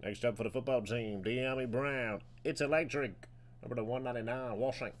 Next up for the football team, De'Ami Brown. It's electric. Number to 199,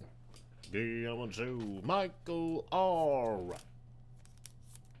 Washington. Game 2, Michael R.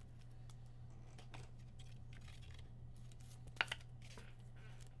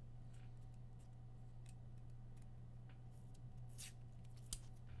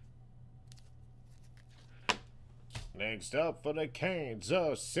 Next up for the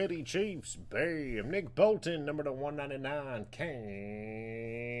Kansas City Chiefs, bam, Nick Bolton, number to 199,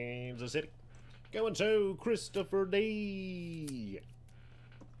 Kansas City. Going to Christopher D.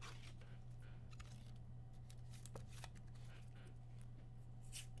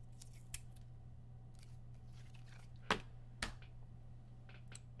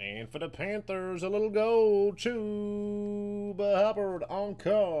 And for the Panthers, a little gold, Chuba Hubbard on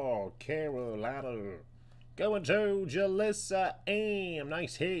call, Carolina. Going to Jalissa M.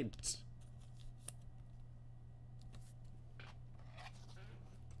 Nice hit.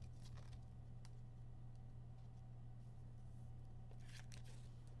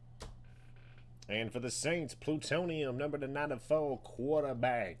 And for the Saints, Plutonium, number to 94,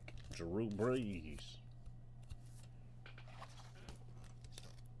 quarterback, Drew Brees.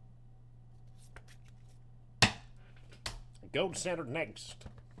 Gold standard next.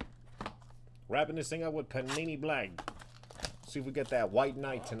 Wrapping this thing up with Panini Black. See if we get that White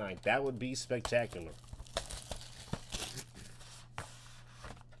Knight tonight. That would be spectacular.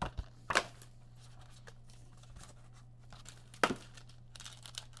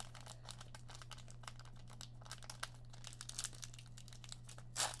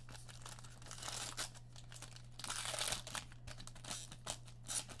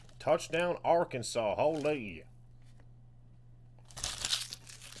 Touchdown Arkansas, holy.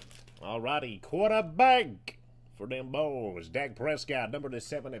 Alrighty, quarterback for them boys. Dak Prescott, number to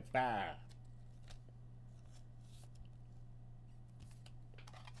 75.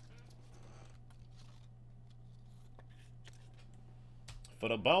 For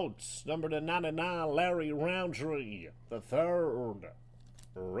the Bolts, number to 99, Larry Roundtree, the third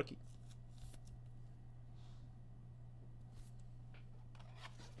rookie.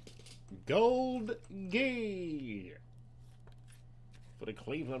 Gold Gear. For the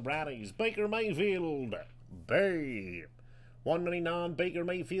Cleveland Brownies, Baker Mayfield, bam. 199 Baker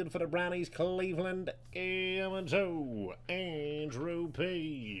Mayfield for the Brownies, Cleveland, M2, Andrew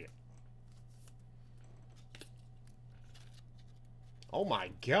P. Oh my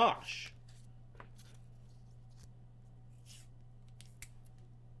gosh.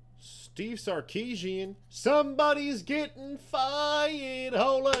 Steve Sarkisian, somebody's getting fired,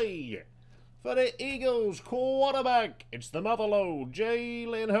 holy. For the Eagles, quarterback, it's the motherload,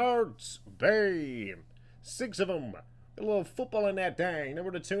 Jalen Hurts, bam. 6 of them. A little football in that dang.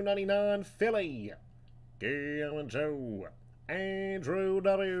 Number to 299, Philly. Going to Andrew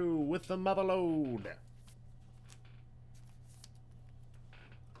W. with the motherload.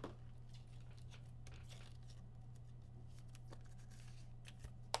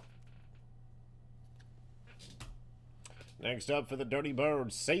 Next up for the Dirty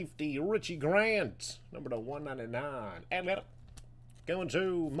Birds, safety, Richie Grant, number to 199, Atlanta. Going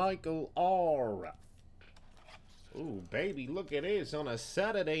to Michael R. Ooh, baby, look at this on a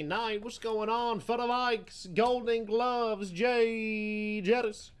Saturday night. What's going on for the Vikes? Golden Gloves, Jay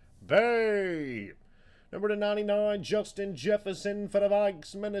Jettis, babe. Number to 99, Justin Jefferson for the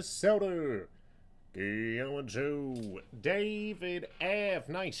Vikes, Minnesota. Going to David F.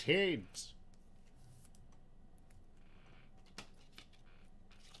 Nice hit.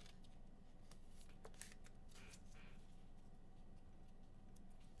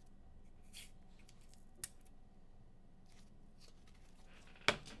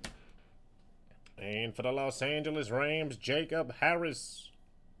 And for the Los Angeles Rams, Jacob Harris.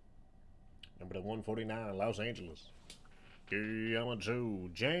 Number to 149, Los Angeles. Going to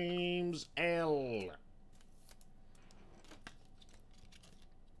James L.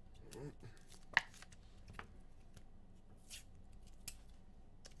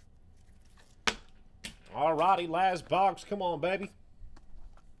 Alrighty, last box. Come on, baby.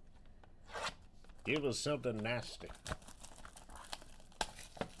 Give us something nasty.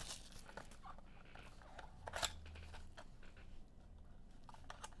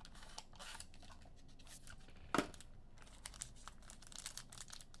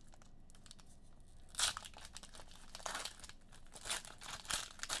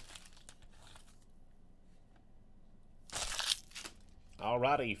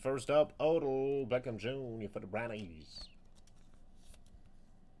 Alrighty, first up, Odell Beckham Jr. for the Brownies.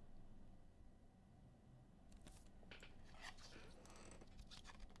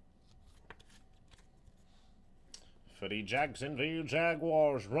 For the Jacksonville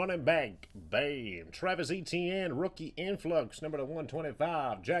Jaguars, running back, bam. Travis Etienne, rookie influx, number to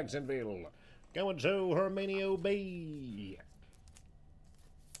 125, Jacksonville. Going to Herminio B.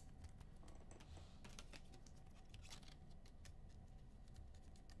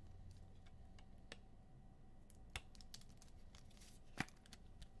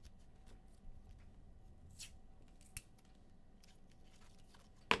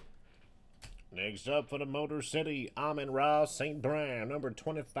 Next up for the Motor City, Amon Ross St. Brown, number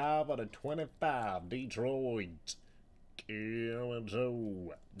 25 out of 25, Detroit.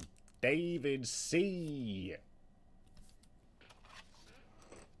 Kalamazoo, David C.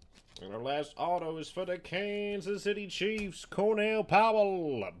 And our last auto is for the Kansas City Chiefs, Cornell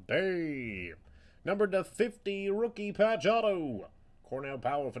Powell, Bay. Number to 50, rookie patch auto. Cornell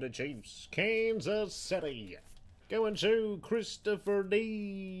Powell for the Chiefs, Kansas City. Going to Christopher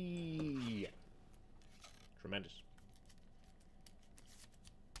D. Tremendous.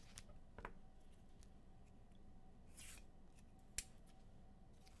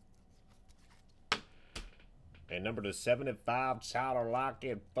 And number to 75, Tyler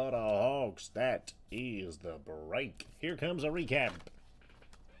Lockett for the Hawks. That is the break. Here comes a recap.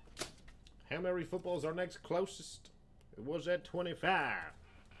 How many footballs are next closest? It was at 25.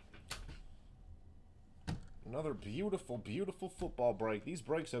 Another beautiful, beautiful football break. These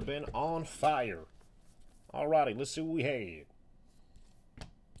breaks have been on fire. Alrighty, let's see what we had.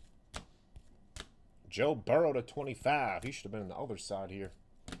 Joe Burrow to 25. He should have been on the other side here.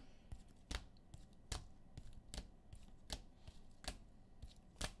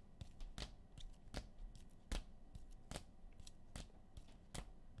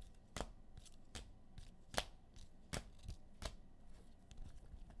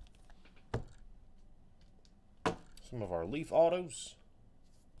 Some of our Leaf autos.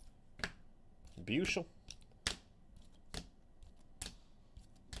 Bushel.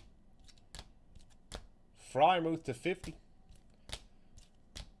 Frymuth to 50.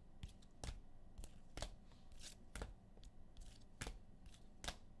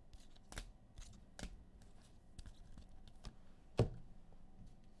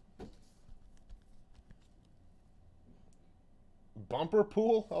 Bumper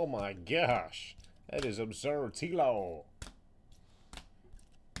pool? Oh my gosh. That is absurd. T-Law.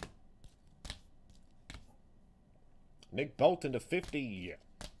 Nick Bolton to 50.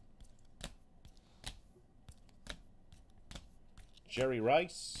 Jerry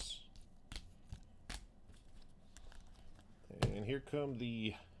Rice. And here come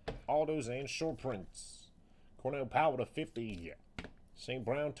the autos and short prints. Cornell Powell to 50. St.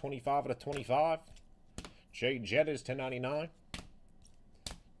 Brown 25 to 25. Jay Jettis to 99.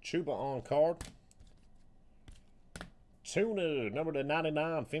 Chuba on card. Tuna, number to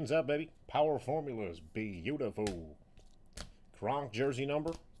 99, fins up, baby. Power Formulas, beautiful. Gronk jersey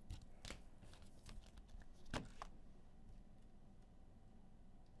number.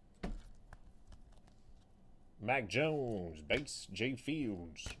 Mac Jones, base. J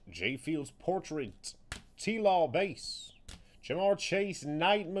Fields. J Fields portrait. T-Law base. Jamar Chase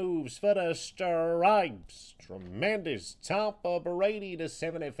night moves for the Stripes. Tremendous. Tampa Brady to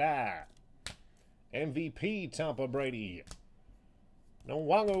 75. MVP Tampa Brady.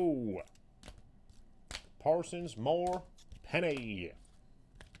 Nwango. Parsons, Moore, Penny.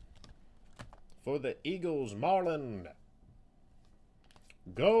 For the Eagles, Marlin.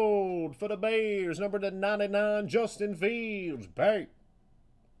 Gold for the Bears, number to 99, Justin Fields. Back.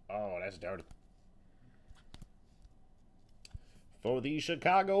 Oh, that's dirty. For the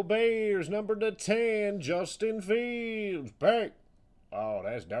Chicago Bears, number to 10, Justin Fields. Back. Oh,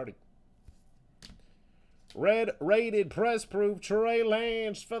 that's dirty. Red rated press proof Trey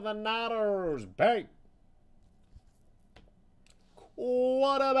Lance for the Niners. Back.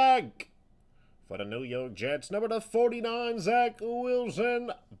 Quarterback for the New York Jets. Number to 49, Zach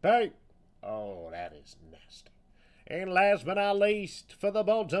Wilson. Back. Oh, that is nasty. And last but not least, for the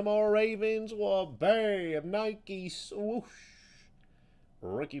Baltimore Ravens, bam, Nike swoosh.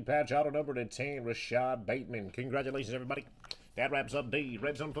 Rookie patch auto number to 10, Rashad Bateman. Congratulations, everybody. That wraps up the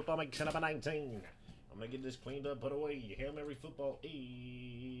Red Zone Football Mix number 19. I'm going to get this cleaned up, put away. Hail Mary football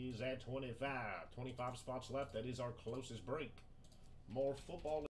is at 25. 25 spots left. That is our closest break. More football.